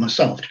quite sure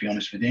myself, to be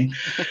honest with you.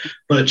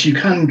 But you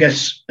can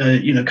guess,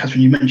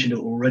 Catherine, you mentioned it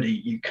already,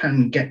 you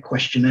can get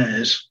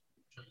questionnaires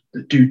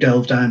that do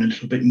delve down a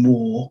little bit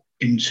more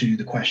into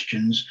the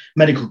questions.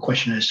 Medical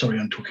questionnaires, sorry,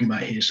 I'm talking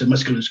about here. So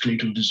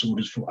musculoskeletal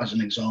disorders, as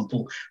an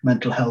example,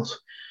 mental health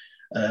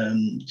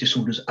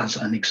disorders as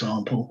an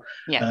example.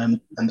 Yeah.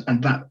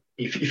 And that,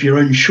 if you're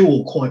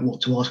unsure quite what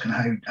to ask and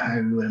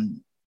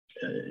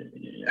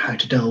how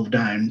to delve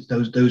down,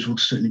 those will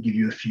certainly give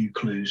you a few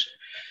clues.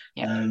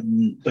 Yeah.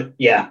 But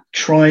yeah,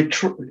 try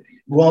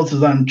rather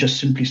than just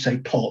simply say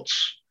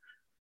POTS.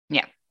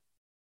 Yeah,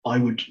 I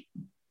would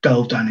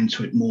delve down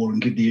into it more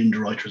and give the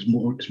underwriter as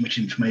much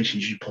information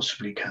as you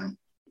possibly can.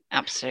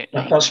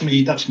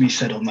 Absolutely. That's me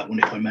said on that one,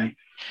 if I may.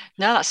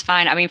 No, that's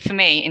fine. I mean, for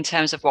me, in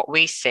terms of what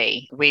we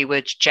see, we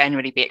would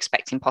generally be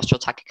expecting postural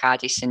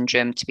tachycardia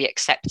syndrome to be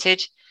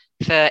accepted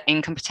for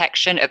income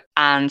protection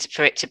and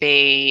for it to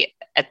be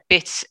a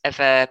bit of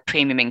a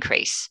premium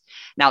increase.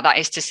 Now, that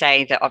is to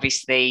say that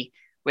obviously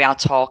we are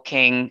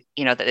talking,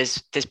 that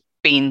there's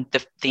been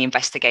the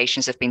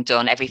investigations have been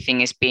done, everything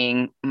is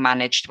being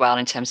managed well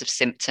in terms of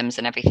symptoms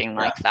and everything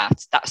like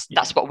that.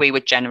 That's what we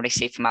would generally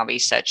see from our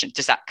research.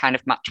 Does that kind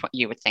of match what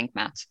you would think,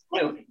 Matt?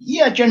 Well,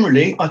 yeah,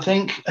 generally, I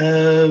think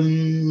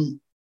I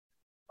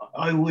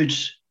would,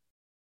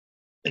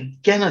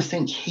 again, I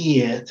think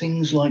here,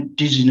 things like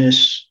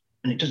dizziness,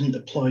 and it doesn't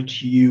apply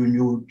to you and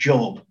your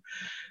job,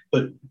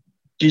 but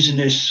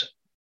dizziness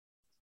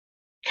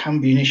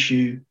can be an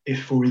issue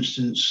if, for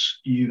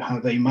instance, you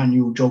have a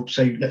manual job,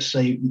 let's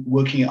say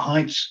working at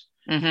heights,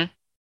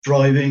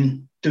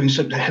 driving, doing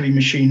some heavy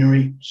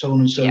machinery, so on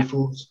and so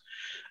forth.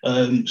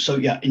 So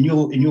yeah, in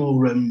your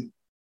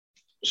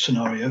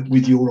scenario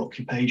with your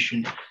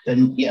occupation,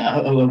 then yeah,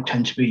 I will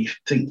tend to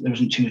think there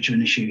isn't too much of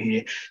an issue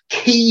here.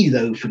 Key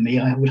though for me,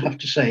 I would have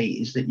to say,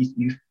 is that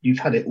you've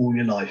had it all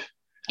your life.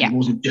 Yeah. It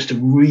wasn't just a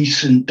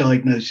recent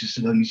diagnosis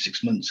of only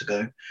 6 months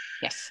ago.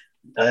 Yes.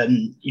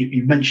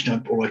 You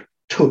mentioned, or I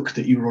took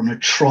that you were on a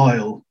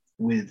trial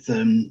with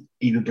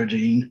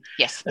ivabradine.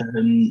 Yes.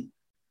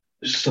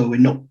 So we're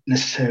not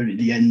necessarily at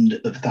the end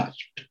of that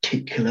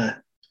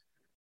particular.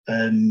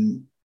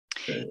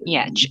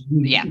 Yeah.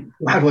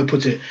 How do I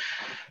put it?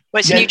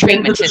 Well, it's a new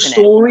treatment, isn't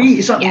story?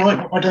 Is that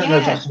right? I don't know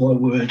if that's the right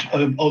word.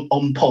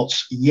 On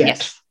POTS yet.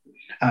 Yes.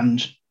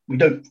 And we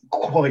don't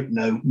quite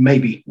know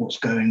maybe what's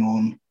going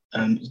on.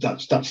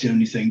 That's the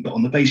only thing. But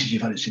on the basis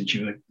you've had it since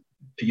you were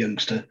a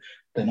youngster,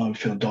 then I would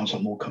feel darn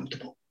more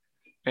comfortable.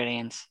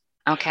 Brilliant.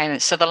 Okay,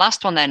 so the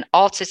last one then,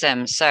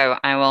 autism. So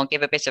I will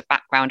give a bit of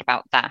background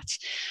about that.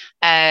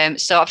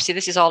 So obviously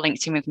this is all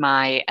linked in with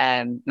my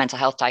mental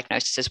health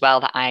diagnosis as well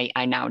that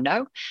I now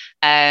know.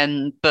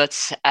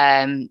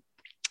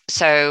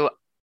 So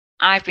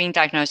I've been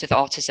diagnosed with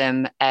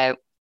autism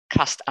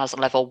classed as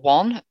level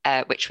 1,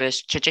 which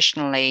was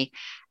traditionally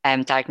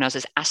diagnosed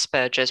as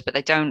Asperger's, but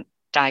they don't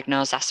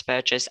diagnose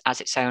Asperger's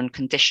as its own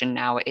condition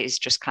now. It is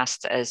just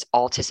classed as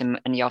autism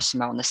and you're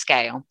somewhere on the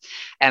scale,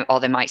 or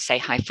they might say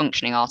high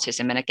functioning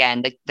autism. And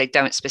again, they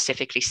don't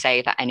specifically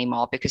say that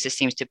anymore because there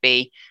feels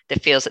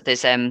that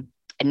there's a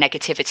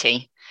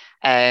negativity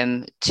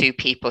to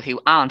people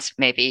who aren't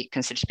maybe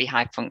considered to be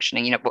high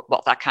functioning,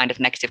 what that kind of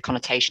negative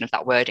connotation of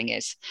that wording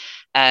is.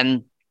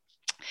 So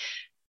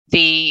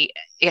I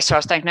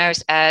was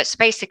diagnosed. So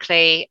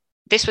basically,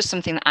 this was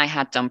something that I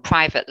had done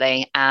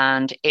privately,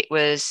 and it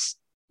was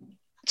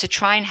to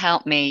try and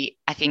help me,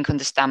 I think,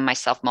 understand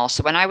myself more.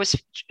 So when I was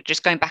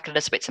just going back a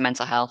little bit to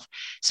mental health.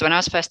 So when I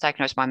was first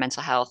diagnosed with my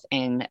mental health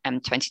in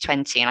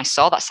 2020, and I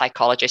saw that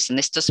psychologist, and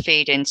this does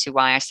feed into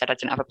why I said I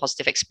didn't have a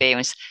positive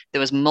experience. There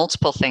was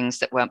multiple things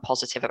that weren't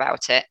positive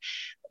about it.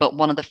 But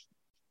one of the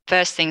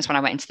first things when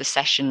I went into the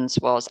sessions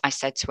was I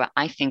said to her,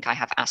 I think I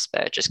have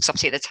Asperger's, because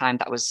obviously at the time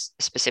that was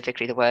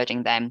specifically the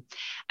wording then.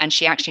 And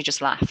she actually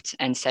just laughed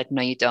and said,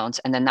 no, you don't.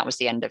 And then that was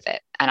the end of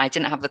it. And I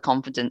didn't have the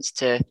confidence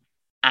to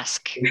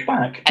ask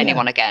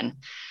anyone again.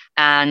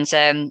 And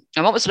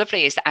what was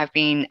lovely is that I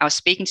was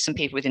speaking to some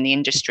people within the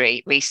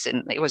industry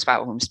recently. It was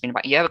it's been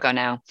about a year ago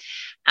now.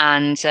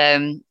 And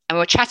we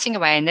were chatting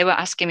away, and they were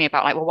asking me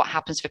about, like, well, what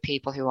happens for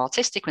people who are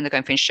autistic when they're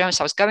going for insurance?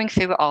 So I was going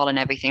through it all and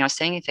everything. I was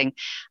saying anything.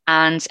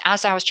 And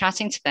as I was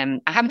chatting to them,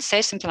 I happened to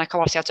say something like, oh,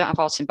 obviously I don't have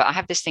autism, but I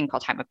have this thing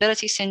called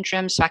hypermobility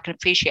syndrome. So I can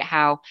appreciate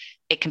how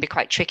it can be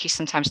quite tricky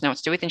sometimes to know what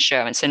to do with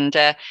insurance. And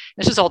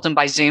this was all done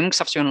by Zoom,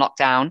 because obviously we're in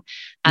lockdown.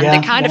 And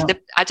they kind of,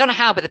 I don't know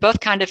how, but they both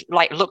kind of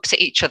like looked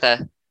at each other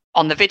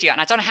on the video. And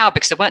I don't know how,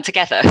 because they weren't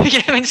together,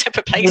 in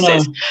separate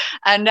places. No.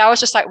 And I was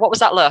just like, what was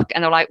that look?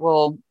 And they're like,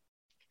 well,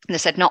 and they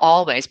said, not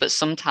always, but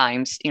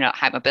sometimes,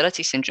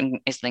 hypermobility syndrome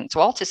is linked to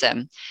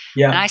autism.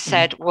 Yeah. And I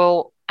said,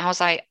 well, I was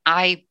like,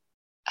 I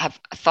have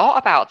thought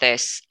about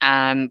this,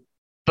 and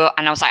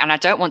I was like, and I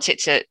don't want it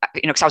to,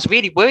 because I was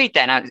really worried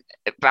then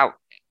about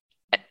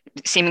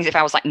seeming as if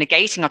I was like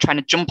negating or trying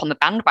to jump on the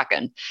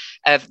bandwagon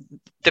of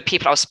the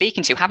people I was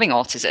speaking to having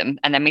autism,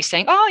 and then me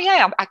saying, oh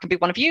yeah, I can be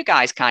one of you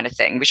guys, kind of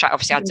thing, which I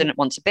didn't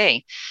want to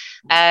be.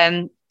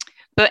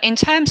 But in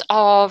terms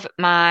of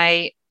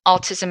my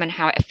autism and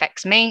how it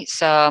affects me,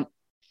 so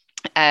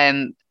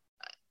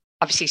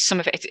obviously some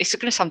of it's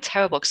going to sound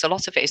terrible, because a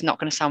lot of it is not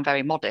going to sound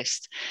very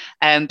modest.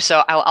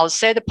 So I'll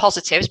say the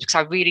positives, because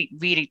I really,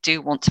 really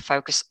do want to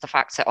focus the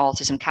fact that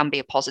autism can be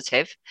a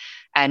positive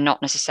and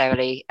not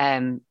necessarily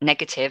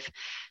negative.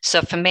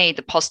 So for me,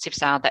 the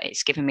positives are that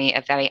it's given me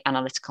a very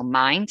analytical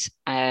mind.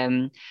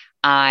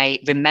 I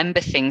remember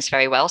things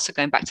very well. So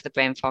going back to the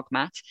brain fog,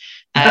 Matt.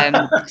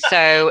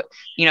 So,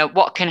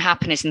 what can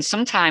happen is, and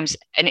sometimes,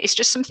 and it's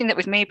just something that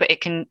with me, but it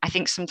can, I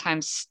think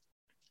sometimes,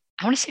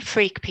 I want to say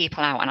freak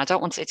people out, and I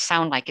don't want it to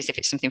sound like as if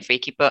it's something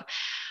freaky, but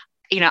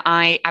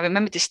I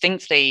remember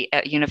distinctly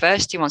at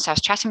university once I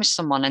was chatting with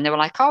someone, and they were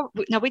like, oh,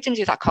 no, we didn't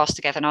do that course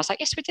together. And I was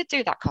like, yes, we did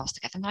do that course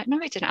together. I'm like, no,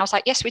 we didn't. I was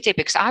like, yes, we did,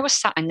 because I was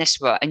sat in this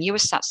row and you were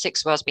sat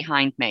 6 rows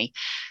behind me.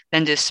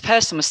 Then this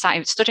person was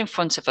stood in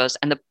front of us,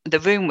 and the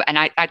room, and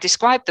I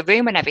described the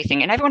room and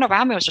everything, and everyone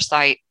around me was just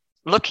like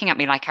looking at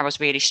me like I was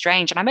really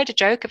strange. And I made a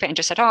joke of it and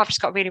just said, oh, I've just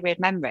got a really weird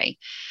memory.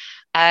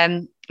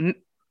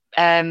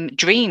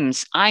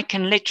 Dreams, I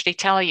can literally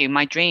tell you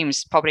my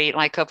dreams probably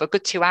like over a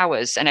good 2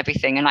 hours and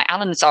everything. And like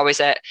Alan's always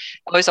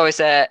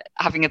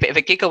having a bit of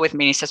a giggle with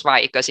me, and he says,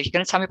 right, he goes, if you're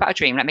going to tell me about a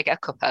dream, let me get a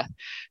cuppa,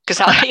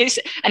 because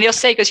and he'll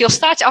say, he goes, you'll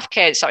start it off,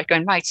 Kate, sorry,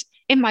 going, right,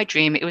 in my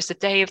dream it was the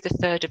day of the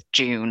 3rd of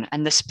June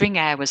and the spring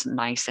air was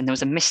nice and there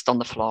was a mist on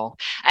the floor,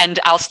 and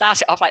I'll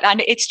start it off like that.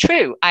 And it's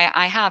true,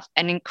 I have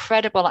an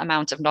incredible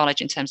amount of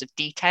knowledge in terms of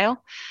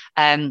detail.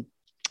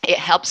 It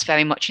helps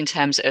very much in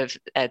terms of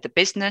the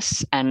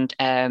business, and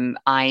the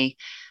way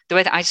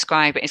that I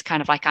describe it is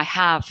kind of like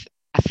I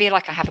feel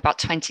like I have about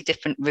 20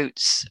 different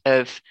routes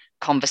of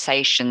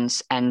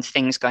conversations and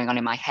things going on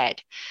in my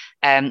head,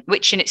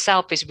 which in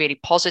itself is really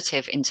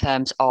positive in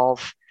terms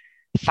of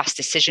fast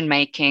decision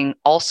making,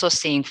 also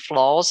seeing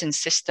flaws in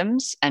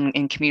systems and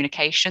in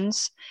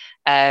communications.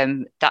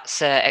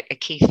 That's a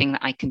key thing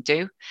that I can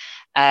do.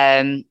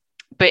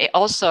 But it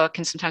also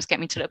can sometimes get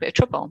me into a little bit of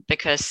trouble,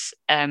 because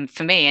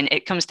for me, and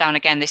it comes down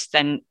again, this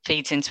then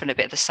feeds into a little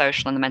bit of the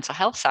social and the mental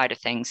health side of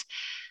things.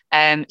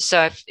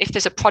 So if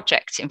there's a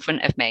project in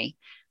front of me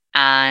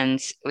and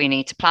we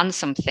need to plan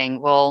something,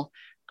 well,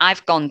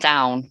 I've gone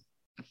down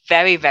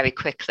very, very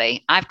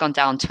quickly. I've gone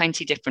down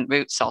 20 different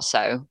routes or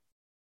so,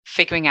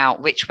 figuring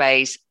out which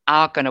ways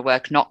are going to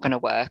work, not going to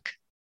work.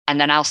 And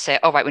then I'll say,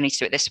 all right, we need to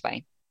do it this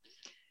way.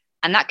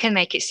 And that can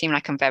make it seem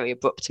like I'm very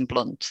abrupt and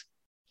blunt.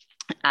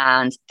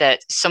 And that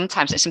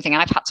sometimes it's something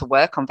I've had to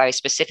work on very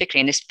specifically.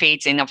 And this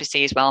feeds in,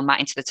 obviously, as well, Matt,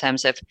 into the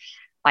terms of,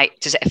 like,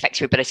 does it affect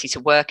your ability to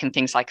work and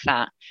things like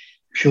that?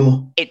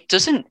 Sure. It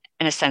doesn't,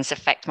 in a sense,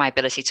 affect my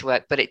ability to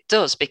work, but it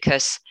does,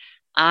 because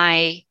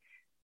I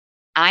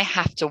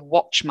have to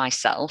watch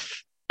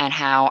myself and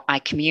how I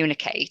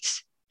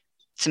communicate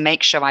to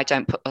make sure I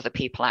don't put other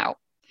people out.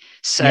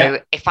 So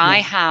if I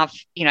have,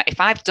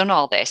 if I've done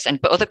all this,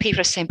 but other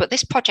people are saying, but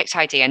this project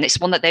idea, and it's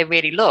one that they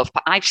really love,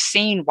 but I've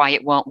seen why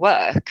it won't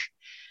work,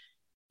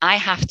 I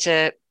have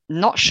to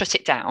not shut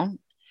it down.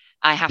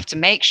 I have to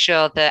make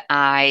sure that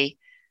I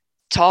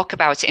talk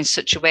about it in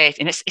such a way,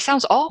 and it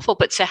sounds awful,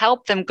 but to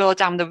help them go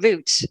down the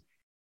route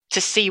to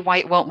see why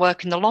it won't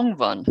work in the long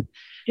run.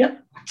 Yeah.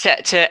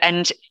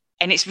 And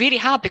it's really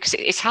hard, because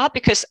it's hard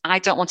because I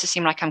don't want to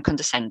seem like I'm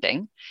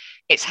condescending.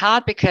 It's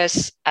hard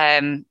because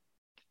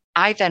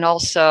I then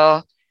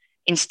also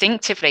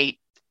instinctively,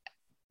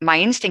 my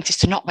instinct is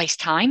to not waste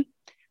time,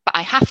 but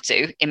I have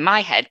to in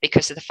my head,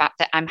 because of the fact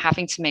that I'm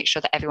having to make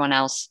sure that everyone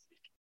else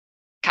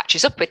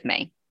catches up with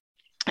me.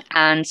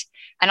 And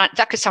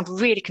that could sound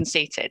really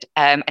conceited,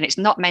 and it's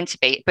not meant to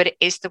be, but it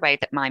is the way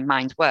that my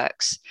mind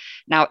works.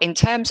 Now, in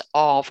terms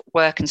of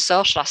work and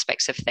social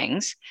aspects of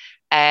things,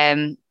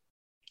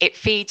 it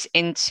feeds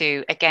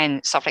into,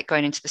 again, sort of like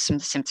going into some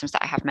of the symptoms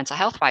that I have mental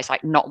health wise,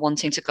 like not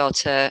wanting to go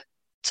to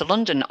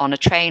London on a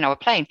train or a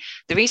plane.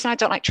 The reason I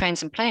don't like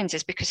trains and planes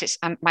is because it's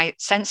my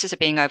senses are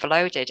being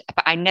overloaded,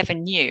 but I never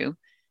knew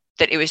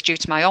that it was due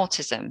to my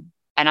autism.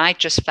 And I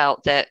just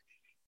felt that,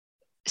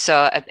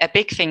 so a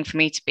big thing for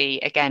me to be,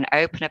 again,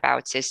 open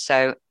about is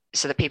so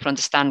that people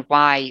understand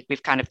why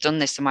we've kind of done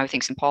this and why we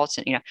think it's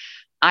important. You know,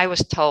 I was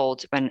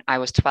told when I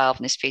was 12,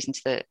 and this feeds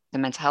into the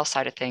mental health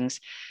side of things,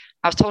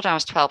 I was told when I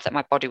was 12 that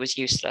my body was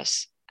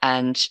useless.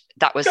 And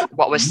that was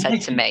what was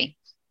said to me.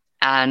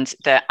 And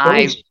that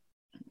I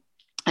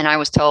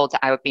was told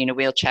that I would be in a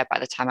wheelchair by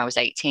the time I was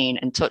 18,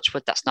 and touch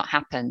wood, that's not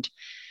happened.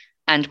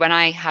 And when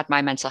I had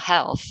my mental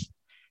health,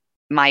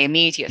 my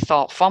immediate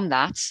thought from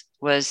that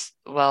was,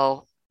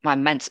 well, my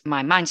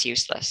mind's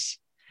useless,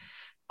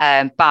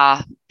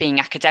 bar being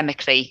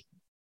academically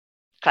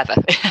clever.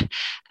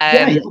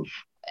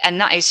 And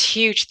that is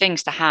huge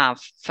things to have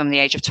from the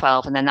age of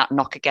 12, and then that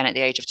knock again at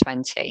the age of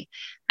 20.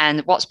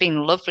 And what's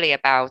been lovely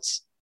about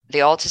the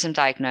autism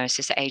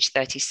diagnosis at age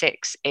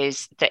 36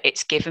 is that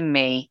it's given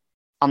me,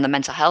 on the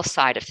mental health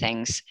side of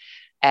things,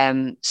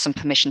 some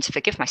permission to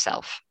forgive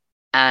myself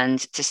and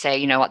to say,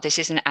 you know what, this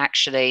isn't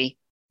actually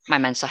my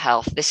mental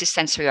health. This is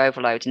sensory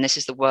overload, and this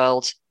is the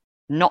world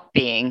not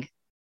being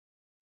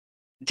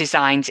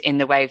designed in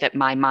the way that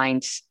my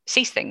mind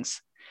sees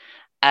things.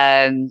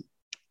 And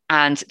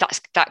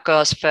that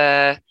goes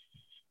for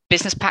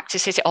business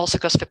practices. It also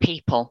goes for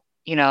people.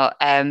 You know,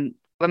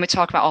 when we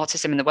talk about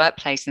autism in the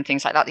workplace and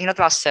things like that, you know,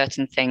 there are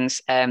certain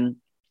things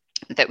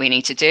that we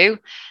need to do.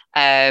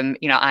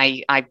 You know,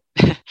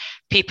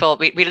 people,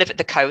 we live at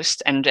the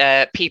coast, and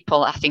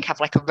people, I think, have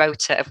like a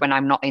rota of when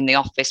I'm not in the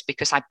office,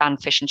 because I ban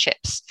fish and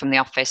chips from the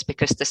office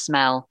because the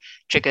smell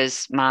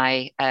triggers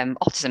my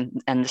autism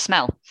and the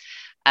smell.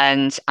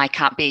 And I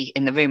can't be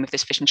in the room if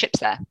there's fish and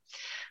chips there.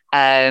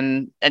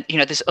 And you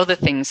know, there's other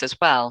things as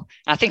well.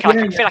 And I think I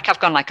feel like I've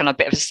gone like on a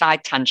bit of a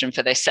side tangent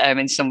for this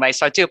in some way.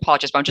 So I do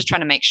apologize, but I'm just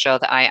trying to make sure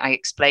that I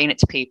explain it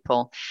to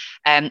people.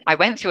 I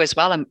went through as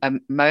well a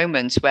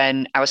moment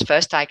when I was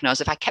first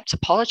diagnosed, if I kept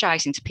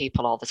apologizing to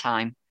people all the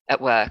time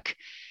at work.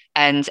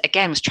 And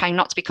again, was trying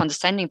not to be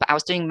condescending, but I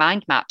was doing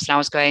mind maps, and I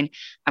was going,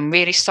 I'm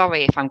really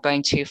sorry if I'm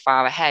going too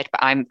far ahead,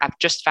 but I've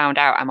just found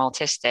out I'm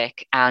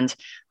autistic, and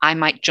I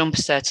might jump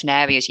certain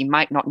areas. You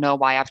might not know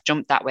why I've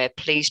jumped that way.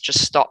 Please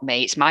just stop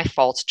me. It's my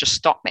fault. Just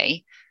stop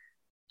me.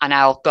 And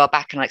I'll go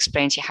back and I'll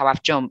explain to you how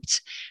I've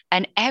jumped.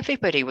 And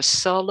everybody was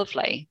so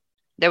lovely.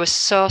 They were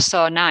so,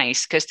 so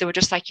nice, because they were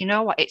just like, you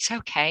know what? It's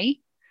okay.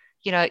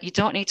 You know, you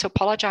don't need to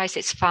apologize.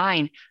 It's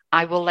fine.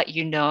 I will let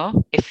you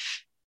know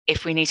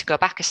if we need to go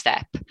back a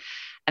step.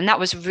 And that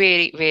was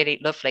really,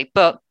 really lovely.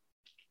 But,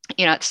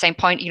 you know, at the same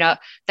point, you know,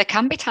 there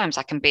can be times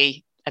I can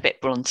be a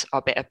bit blunt or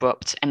a bit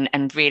abrupt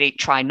and really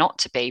try not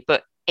to be,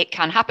 but it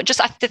can happen.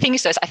 Just the thing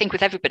is, I think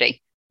with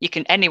everybody,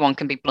 anyone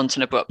can be blunt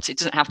and abrupt. It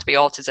doesn't have to be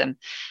autism.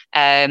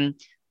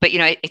 But, you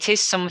know, it is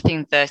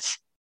something that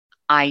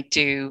I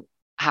do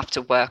have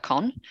to work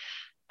on.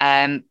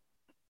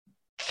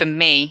 For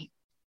me,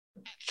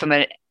 from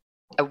a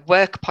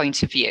work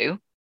point of view,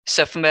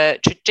 so from a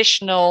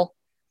traditional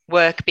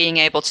work being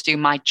able to do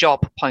my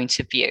job point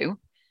of view,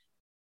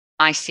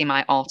 I see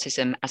my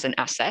autism as an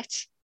asset.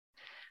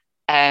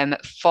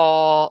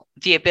 For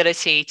the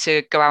ability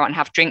to go out and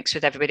have drinks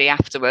with everybody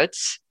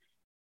afterwards,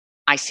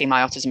 I see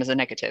my autism as a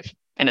negative,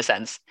 in a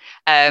sense.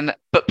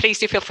 But please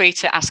do feel free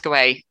to ask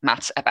away,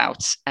 Matt,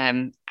 about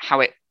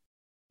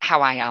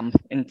how I am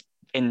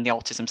in the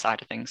autism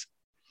side of things.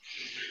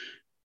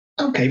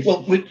 Okay,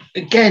 well,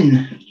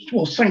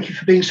 thank you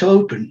for being so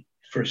open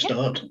for a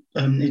start.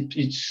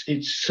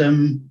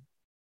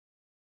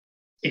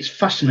 It's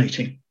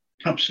fascinating,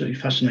 absolutely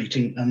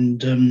fascinating.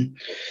 And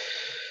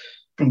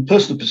from a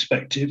personal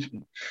perspective,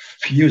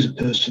 for you as a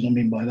person, I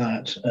mean by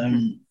that,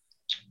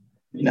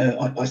 you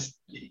know,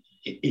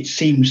 it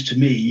seems to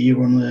me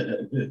you're on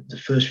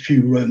the first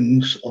few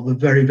rungs of a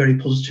very, very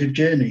positive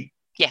journey.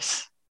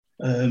 Yes.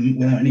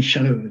 Without any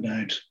shadow of a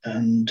doubt.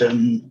 And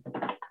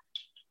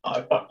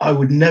I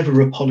would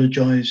never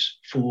apologise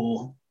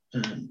for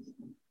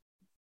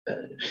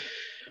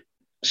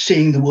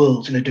seeing the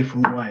world in a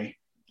different way.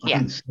 I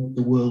think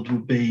the world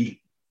would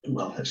be,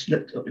 well,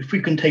 if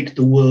we can take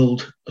the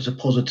world as a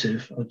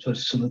positive, I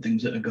suppose some of the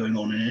things that are going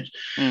on in it,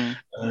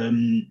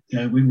 you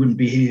know, we wouldn't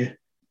be here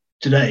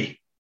today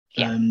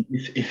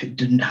if it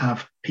didn't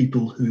have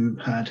people who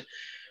had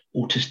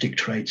autistic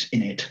traits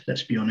in it,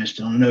 let's be honest.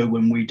 And I know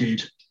when we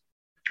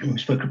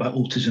spoke about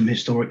autism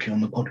historically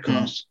on the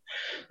podcast,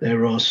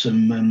 there are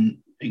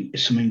some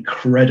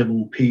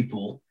incredible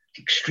people,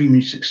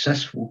 extremely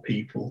successful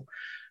people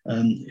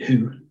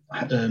who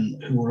are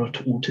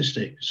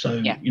autistic.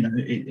 So, you know,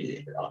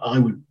 I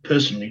would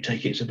personally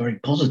take it as a very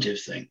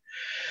positive thing.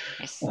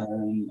 Yes.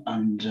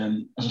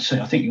 As I say,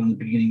 I think you're on the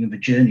beginning of a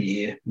journey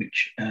here,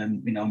 which,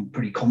 you know, I'm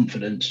pretty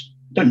confident.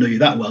 Don't know you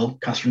that well,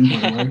 Catherine, by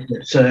the way,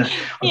 but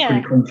I'm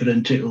pretty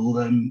confident it'll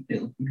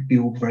be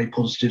all very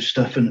positive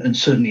stuff and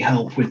certainly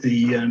help with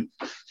the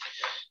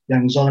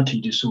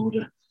anxiety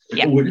disorder.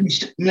 Yeah. Or at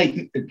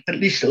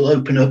least it'll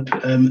open up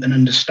an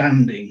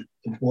understanding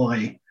of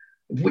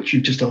which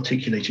you've just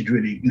articulated,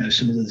 really,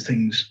 some of the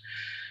things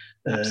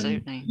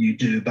Absolutely. you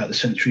do about the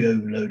sensory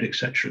overload,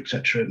 etc.,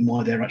 and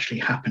why they're actually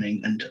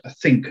happening. And I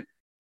think,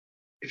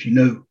 if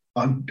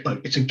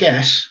it's a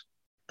guess,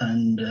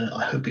 and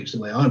I hope it's the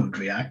way I would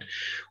react,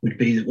 would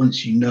be that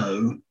once you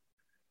know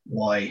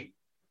why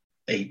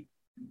a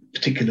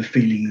particular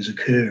feeling is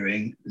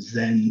occurring,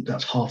 then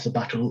that's half the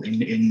battle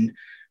in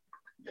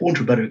for want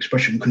of a better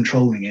expression,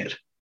 controlling it.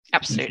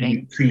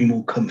 Absolutely. Feeling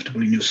more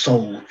comfortable in your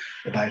soul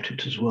about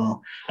it as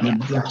well.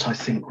 And that, I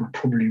think, would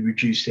probably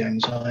reduce the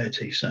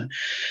anxiety. So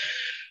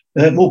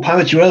more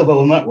power to your elbow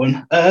on that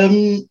one.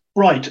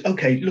 Right,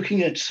 okay,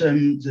 looking at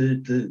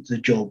the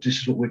job, this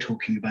is what we're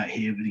talking about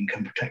here with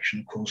income protection,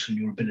 of course, and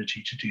your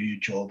ability to do your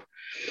job.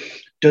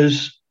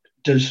 Does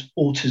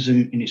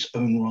autism in its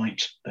own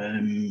right,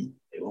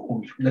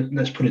 or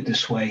let's put it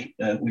this way,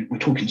 we're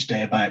talking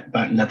today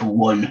about level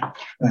 1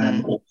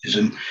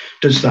 autism.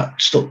 Does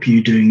that stop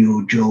you doing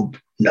your job?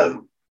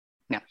 No.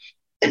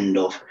 End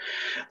of.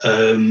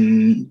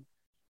 The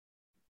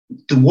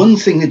one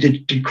thing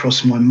that did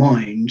cross my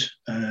mind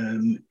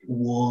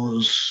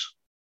was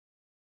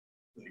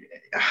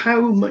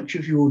how much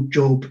of your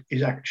job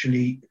is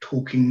actually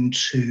talking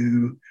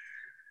to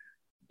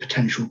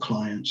potential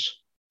clients.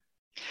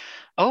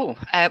 Well,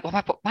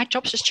 my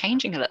job's just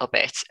changing a little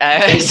bit.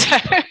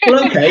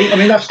 Well, okay. I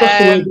mean, that's the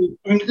way.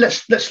 I mean,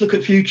 let's look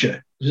at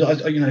future. We're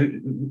talking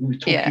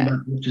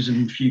about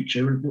autism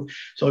future.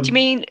 So do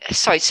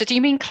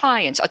you mean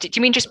clients, or do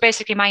you mean just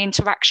basically my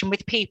interaction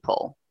with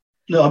people?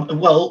 No,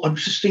 well, I'm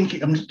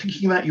thinking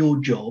about your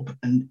job,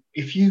 and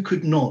if you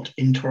could not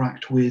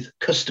interact with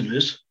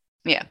customers,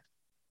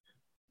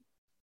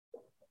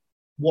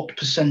 what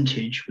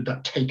percentage would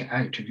that take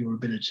out of your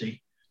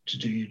ability to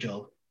do your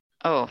job?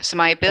 Oh, so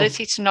my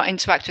ability to not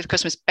interact with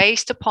customers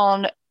based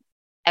upon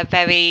a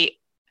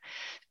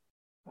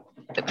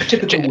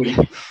typical week.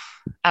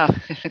 Oh,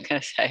 I'm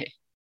going to say.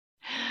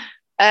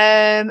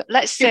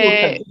 Let's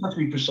say. You have to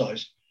be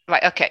precise.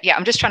 Right. Okay. Yeah.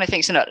 I'm just trying to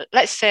think. So, no,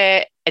 let's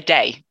say a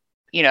day.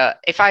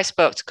 If I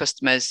spoke to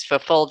customers for a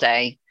full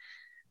day,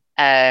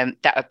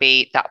 that would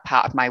be that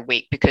part of my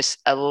week, because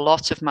a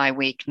lot of my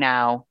week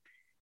now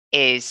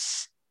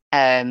is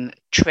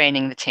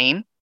training the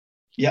team.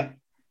 Yep.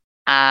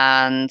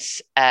 And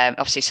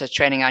obviously, so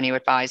training our new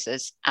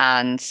advisors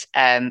and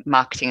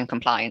marketing and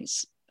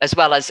compliance, as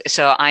well as,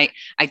 so I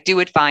do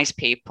advise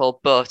people,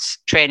 but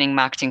training,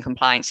 marketing,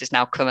 compliance is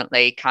now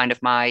currently kind of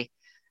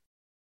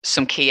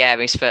some key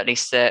areas for at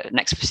least the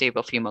next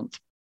foreseeable few months.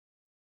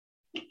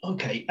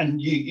 Okay, and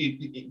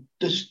you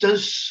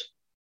does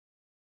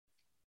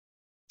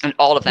and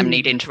all of them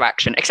need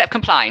interaction, except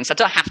compliance. I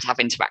don't have to have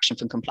interaction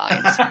from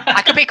compliance.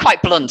 I could be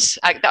quite blunt.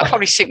 That would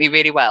probably suit me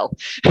really well.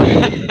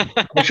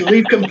 I shall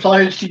leave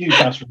compliance to you,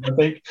 Catherine, I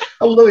think.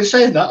 Although in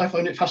saying that, I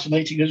find it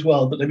fascinating as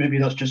well, but then maybe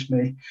that's just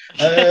me.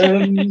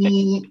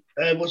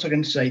 What's I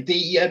going to say?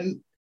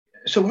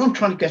 So what I'm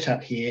trying to get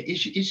at here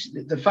is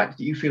the fact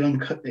that you feel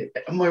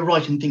am I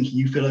right in thinking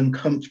you feel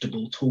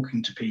uncomfortable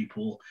talking to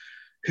people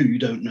who you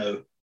don't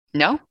know?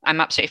 No, I'm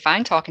absolutely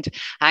fine talking to.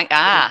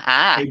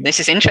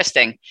 This is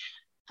interesting.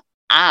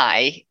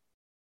 I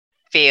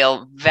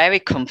feel very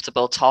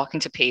comfortable talking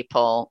to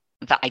people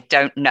that I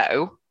don't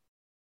know,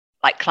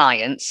 like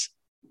clients,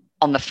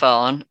 on the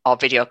phone or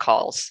video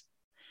calls.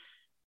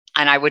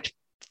 And I would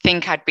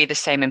think I'd be the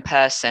same in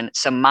person.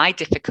 So my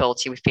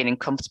difficulty with feeling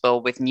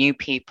comfortable with new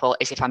people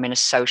is if I'm in a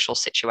social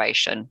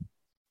situation.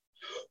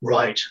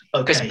 Right.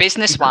 Okay. Because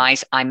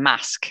business-wise, I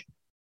mask.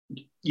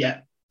 Yeah.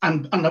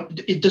 And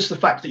does the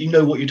fact that you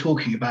know what you're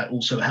talking about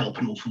also help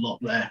an awful lot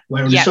there?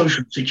 Where in a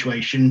social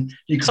situation,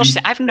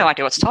 I have no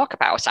idea what to talk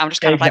about. I'm just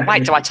kind of like,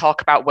 right, do I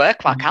talk about work?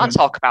 Well, I can't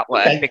talk about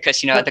work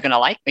because, they're going to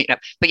like me.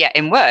 But yeah,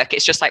 in work,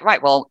 it's just like,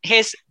 right, well,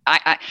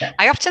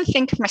 I often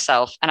think of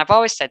myself, and I've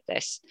always said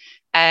this,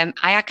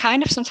 I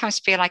kind of sometimes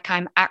feel like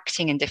I'm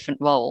acting in different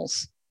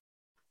roles.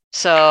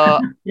 So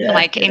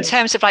in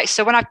terms of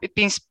so when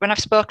I've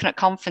spoken at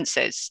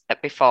conferences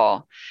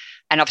before,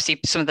 and obviously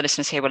some of the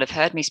listeners here will have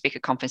heard me speak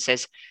at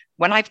conferences.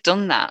 When I've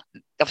done that,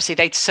 obviously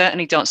they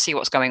certainly don't see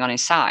what's going on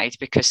inside,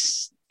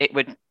 because it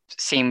would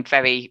seem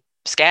very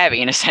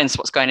scary in a sense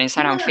what's going on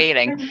inside, how I'm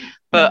feeling.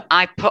 But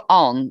I put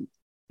on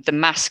the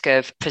mask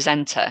of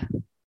presenter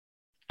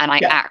and I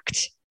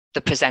act the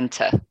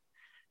presenter.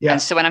 Yeah.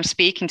 And so when I'm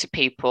speaking to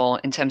people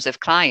in terms of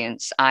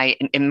clients,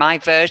 in my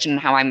version,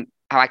 how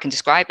I can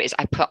describe it is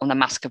I put on the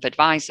mask of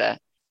advisor,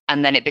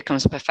 and then it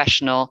becomes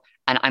professional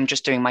and I'm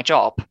just doing my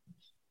job.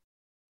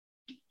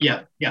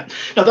 Yeah.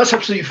 No, that's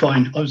absolutely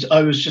fine.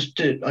 I was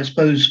just, I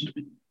suppose,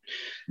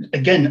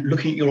 again,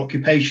 looking at your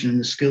occupation and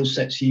the skill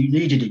sets you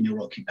needed in your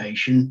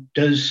occupation,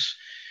 does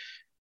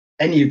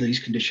any of these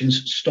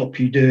conditions stop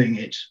you doing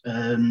it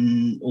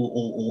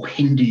or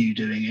hinder you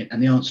doing it?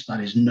 And the answer to that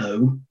is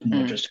no, from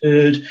what I just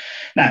heard.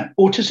 Now,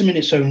 autism in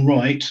its own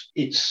right,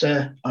 it's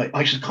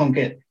I just can't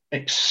get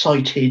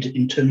excited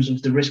in terms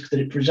of the risk that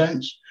it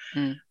presents.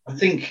 I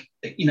think,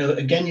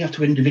 again, you have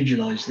to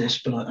individualize this,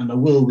 and I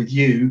will with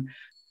you.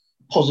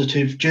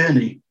 positive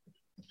journey,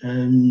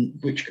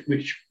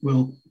 which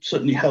will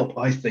certainly help,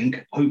 I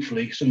think,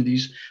 hopefully, some of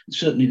these,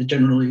 certainly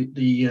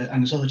the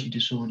anxiety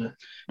disorder.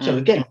 So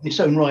again, in its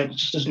own right, it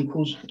just doesn't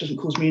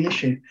cause me an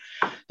issue.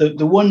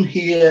 The one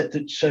here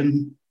that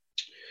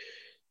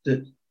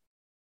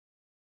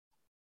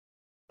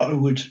I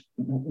would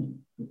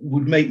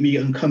make me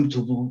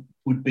uncomfortable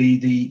would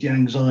be the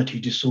anxiety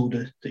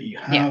disorder that you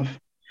have. Yeah.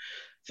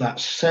 That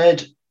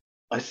said,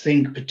 I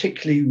think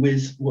particularly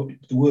with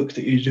the work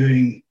that you're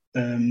doing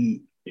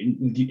in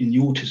the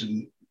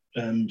autism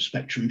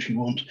spectrum, if you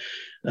want,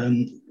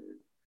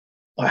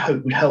 I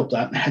hope would help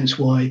that. Hence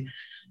why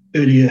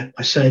earlier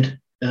I said,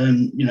 I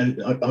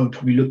would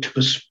probably look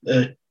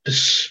to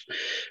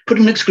put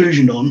an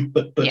exclusion on,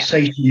 but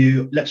say to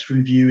you, let's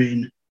review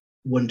in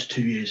 1 to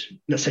 2 years,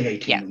 let's say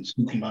 18 months,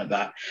 something like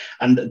that.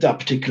 And at that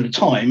particular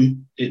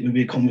time, it would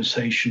be a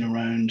conversation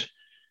around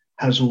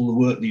how's all the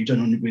work that you've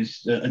done with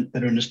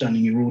better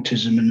understanding your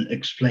autism and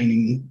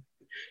explaining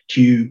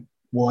to you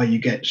why you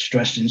get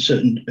stressed in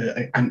certain,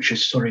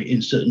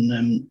 in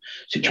certain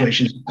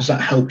situations, because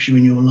that helps you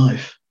in your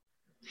life.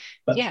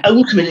 But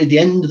ultimately, at the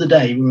end of the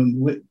day,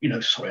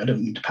 I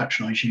don't mean to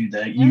patronise you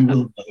there. You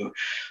will know,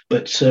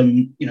 but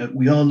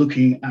we are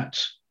looking at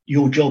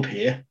your job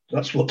here.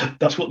 That's what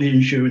the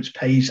insurance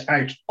pays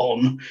out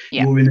on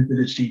your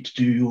inability to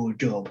do your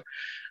job,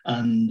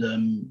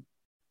 and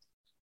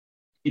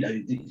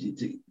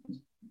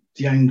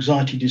the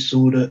anxiety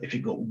disorder, if it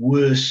got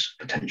worse,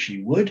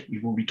 potentially would.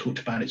 You've already talked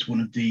about it's one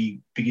of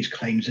the biggest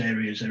claims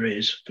areas there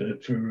is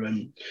for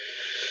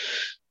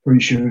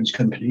insurance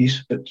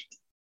companies, but.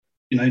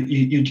 You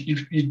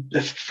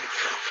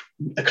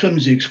a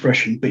clumsy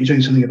expression, but you're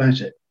doing something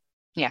about it.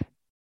 Yeah.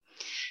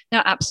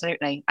 No,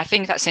 absolutely. I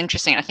think that's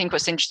interesting. I think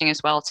what's interesting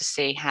as well to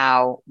see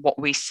what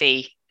we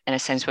see in a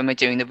sense when we're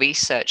doing the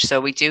research. So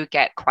we do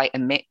get quite a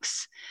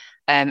mix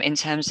in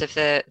terms of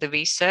the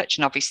research,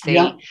 and obviously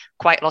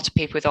quite a lot of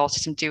people with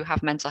autism do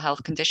have mental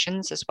health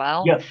conditions as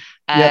well.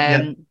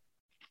 And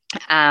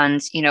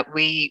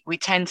we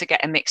tend to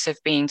get a mix of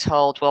being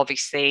told, well,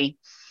 obviously,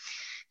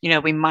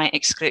 we might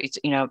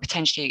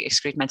potentially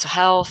exclude mental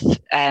health.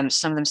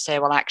 Some of them say,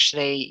 well,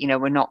 actually,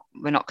 we're not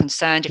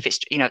concerned if it's,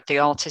 the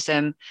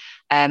autism.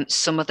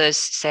 Some others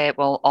say,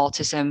 well,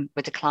 autism,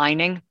 we're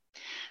declining.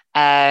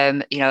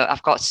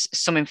 I've got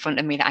some in front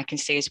of me that I can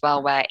see as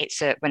well, where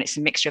when it's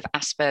a mixture of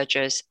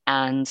Asperger's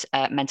and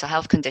mental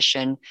health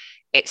condition,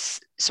 it's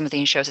some of the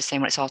insurers are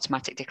saying, well, it's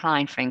automatic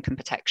decline for income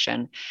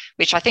protection,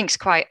 which I think is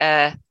quite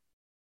a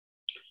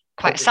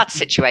sad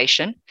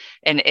situation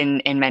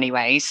in many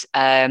ways.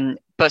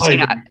 But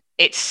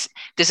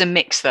there's a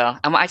mix though,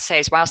 and what I'd say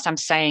is, whilst I'm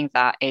saying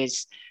that,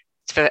 is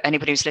for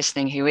anybody who's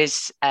listening who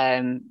is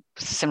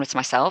similar to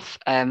myself,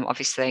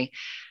 obviously,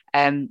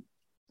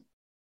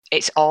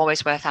 it's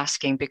always worth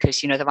asking,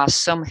 because there are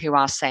some who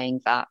are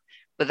saying that,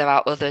 but there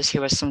are others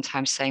who are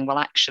sometimes saying, well,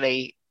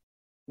 actually,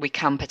 we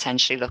can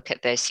potentially look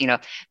at this.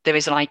 There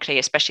is likely,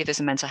 especially if there's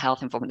a mental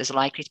health involvement, there's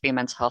likely to be a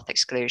mental health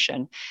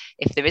exclusion.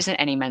 If there isn't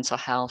any mental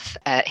health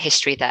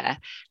history there,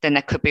 then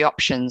there could be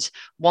options.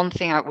 One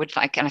thing I would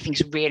like, and I think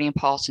is really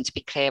important to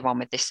be clear on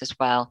with this as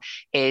well,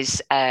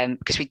 is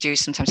because we do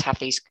sometimes have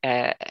these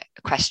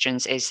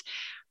questions, is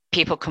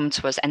people come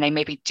to us and they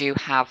maybe do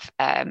have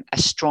a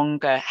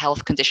stronger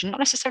health condition, not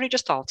necessarily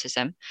just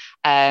autism,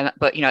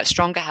 but a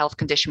stronger health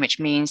condition, which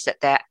means that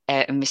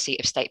they're in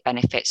receipt of state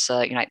benefits, so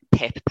like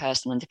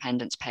personal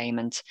independence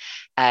payment,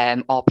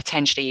 or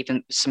potentially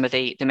even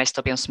they may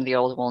still be on some of the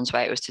older ones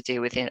where it was to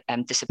do with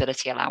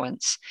disability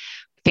allowance.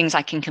 Things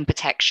like income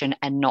protection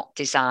are not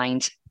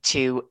designed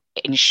to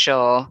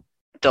ensure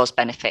those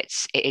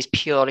benefits. It is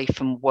purely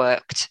from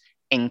worked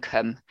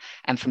income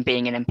and from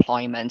being in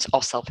employment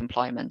or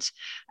self-employment.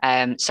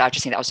 So I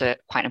just think that was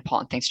quite an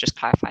important thing to just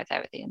clarify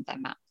there at the end there,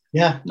 Matt.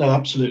 Yeah, no,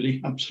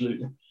 absolutely.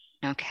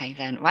 Okay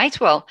then, right.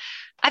 Well,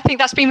 I think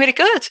that's been really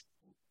good.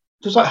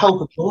 Does that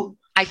help at all?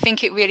 I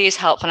think it really is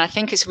helpful, and I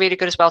think it's really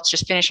good as well to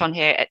just finish on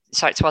here,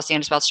 towards the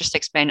end as well, to just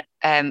explain.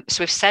 So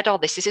we've said all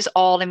this is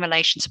all in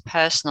relation to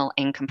personal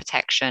income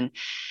protection.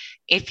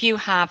 If you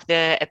have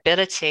the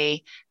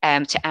ability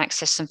to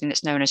access something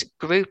that's known as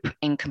group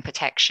income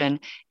protection,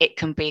 it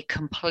can be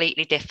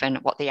completely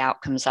different what the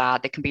outcomes are.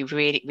 There can be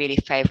really, really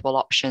favourable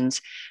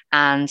options.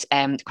 And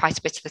quite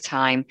a bit of the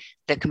time,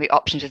 there can be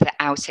options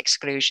without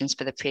exclusions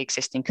for the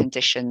pre-existing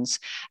conditions.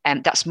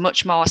 That's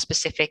much more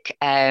specific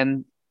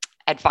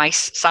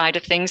advice side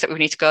of things that we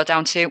need to go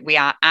down to. We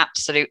are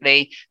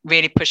absolutely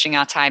really pushing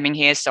our timing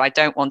here, so I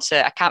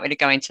can't really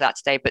go into that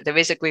today, but there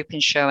is a group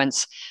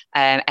insurance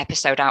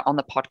episode out on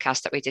the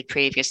podcast that we did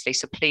previously,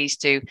 so please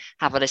do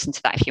have a listen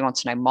to that if you want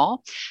to know more.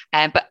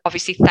 But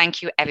obviously,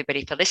 thank you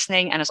everybody for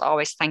listening, and as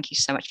always, thank you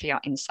so much for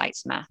your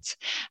insights, Matt.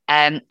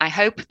 I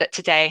hope that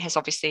today has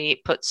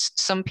obviously put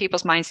some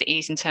people's minds at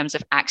ease in terms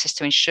of access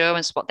to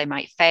insurance, what they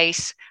might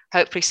face,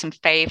 hopefully some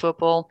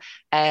favourable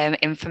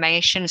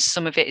information.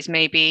 Some of it is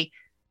maybe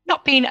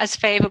not being as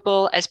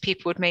favourable as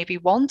people would maybe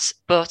want,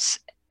 but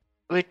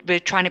we're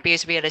trying to be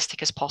as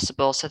realistic as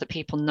possible so that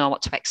people know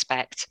what to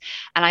expect.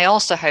 And I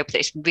also hope that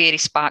it really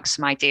sparks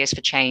some ideas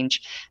for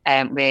change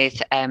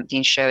with the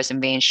insurers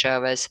and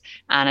reinsurers.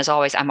 And as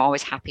always, I'm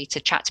always happy to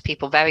chat to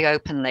people very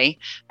openly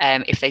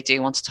if they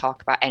do want to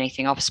talk about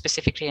anything, or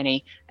specifically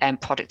any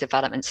product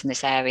developments in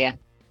this area.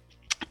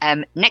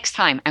 Next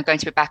time, I'm going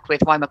to be back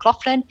with Roy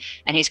McLaughlin,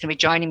 and he's going to be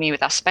joining me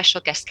with our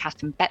special guest,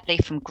 Catherine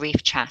Betley from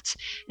Grief Chat.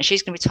 And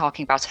she's going to be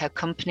talking about her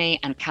company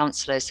and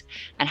counsellors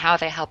and how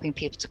they're helping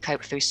people to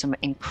cope through some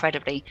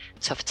incredibly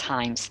tough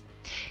times.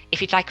 If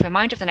you'd like a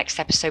reminder of the next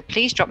episode,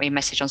 please drop me a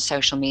message on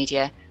social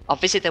media or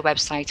visit the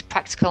website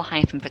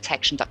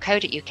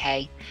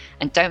practical-protection.co.uk.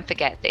 And don't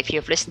forget that if you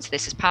have listened to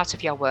this as part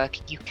of your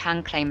work, you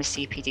can claim a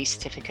CPD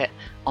certificate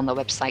on the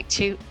website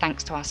too,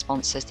 thanks to our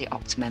sponsors, the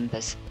Opta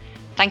members.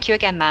 Thank you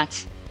again,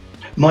 Matt.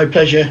 My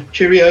pleasure.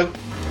 Cheerio.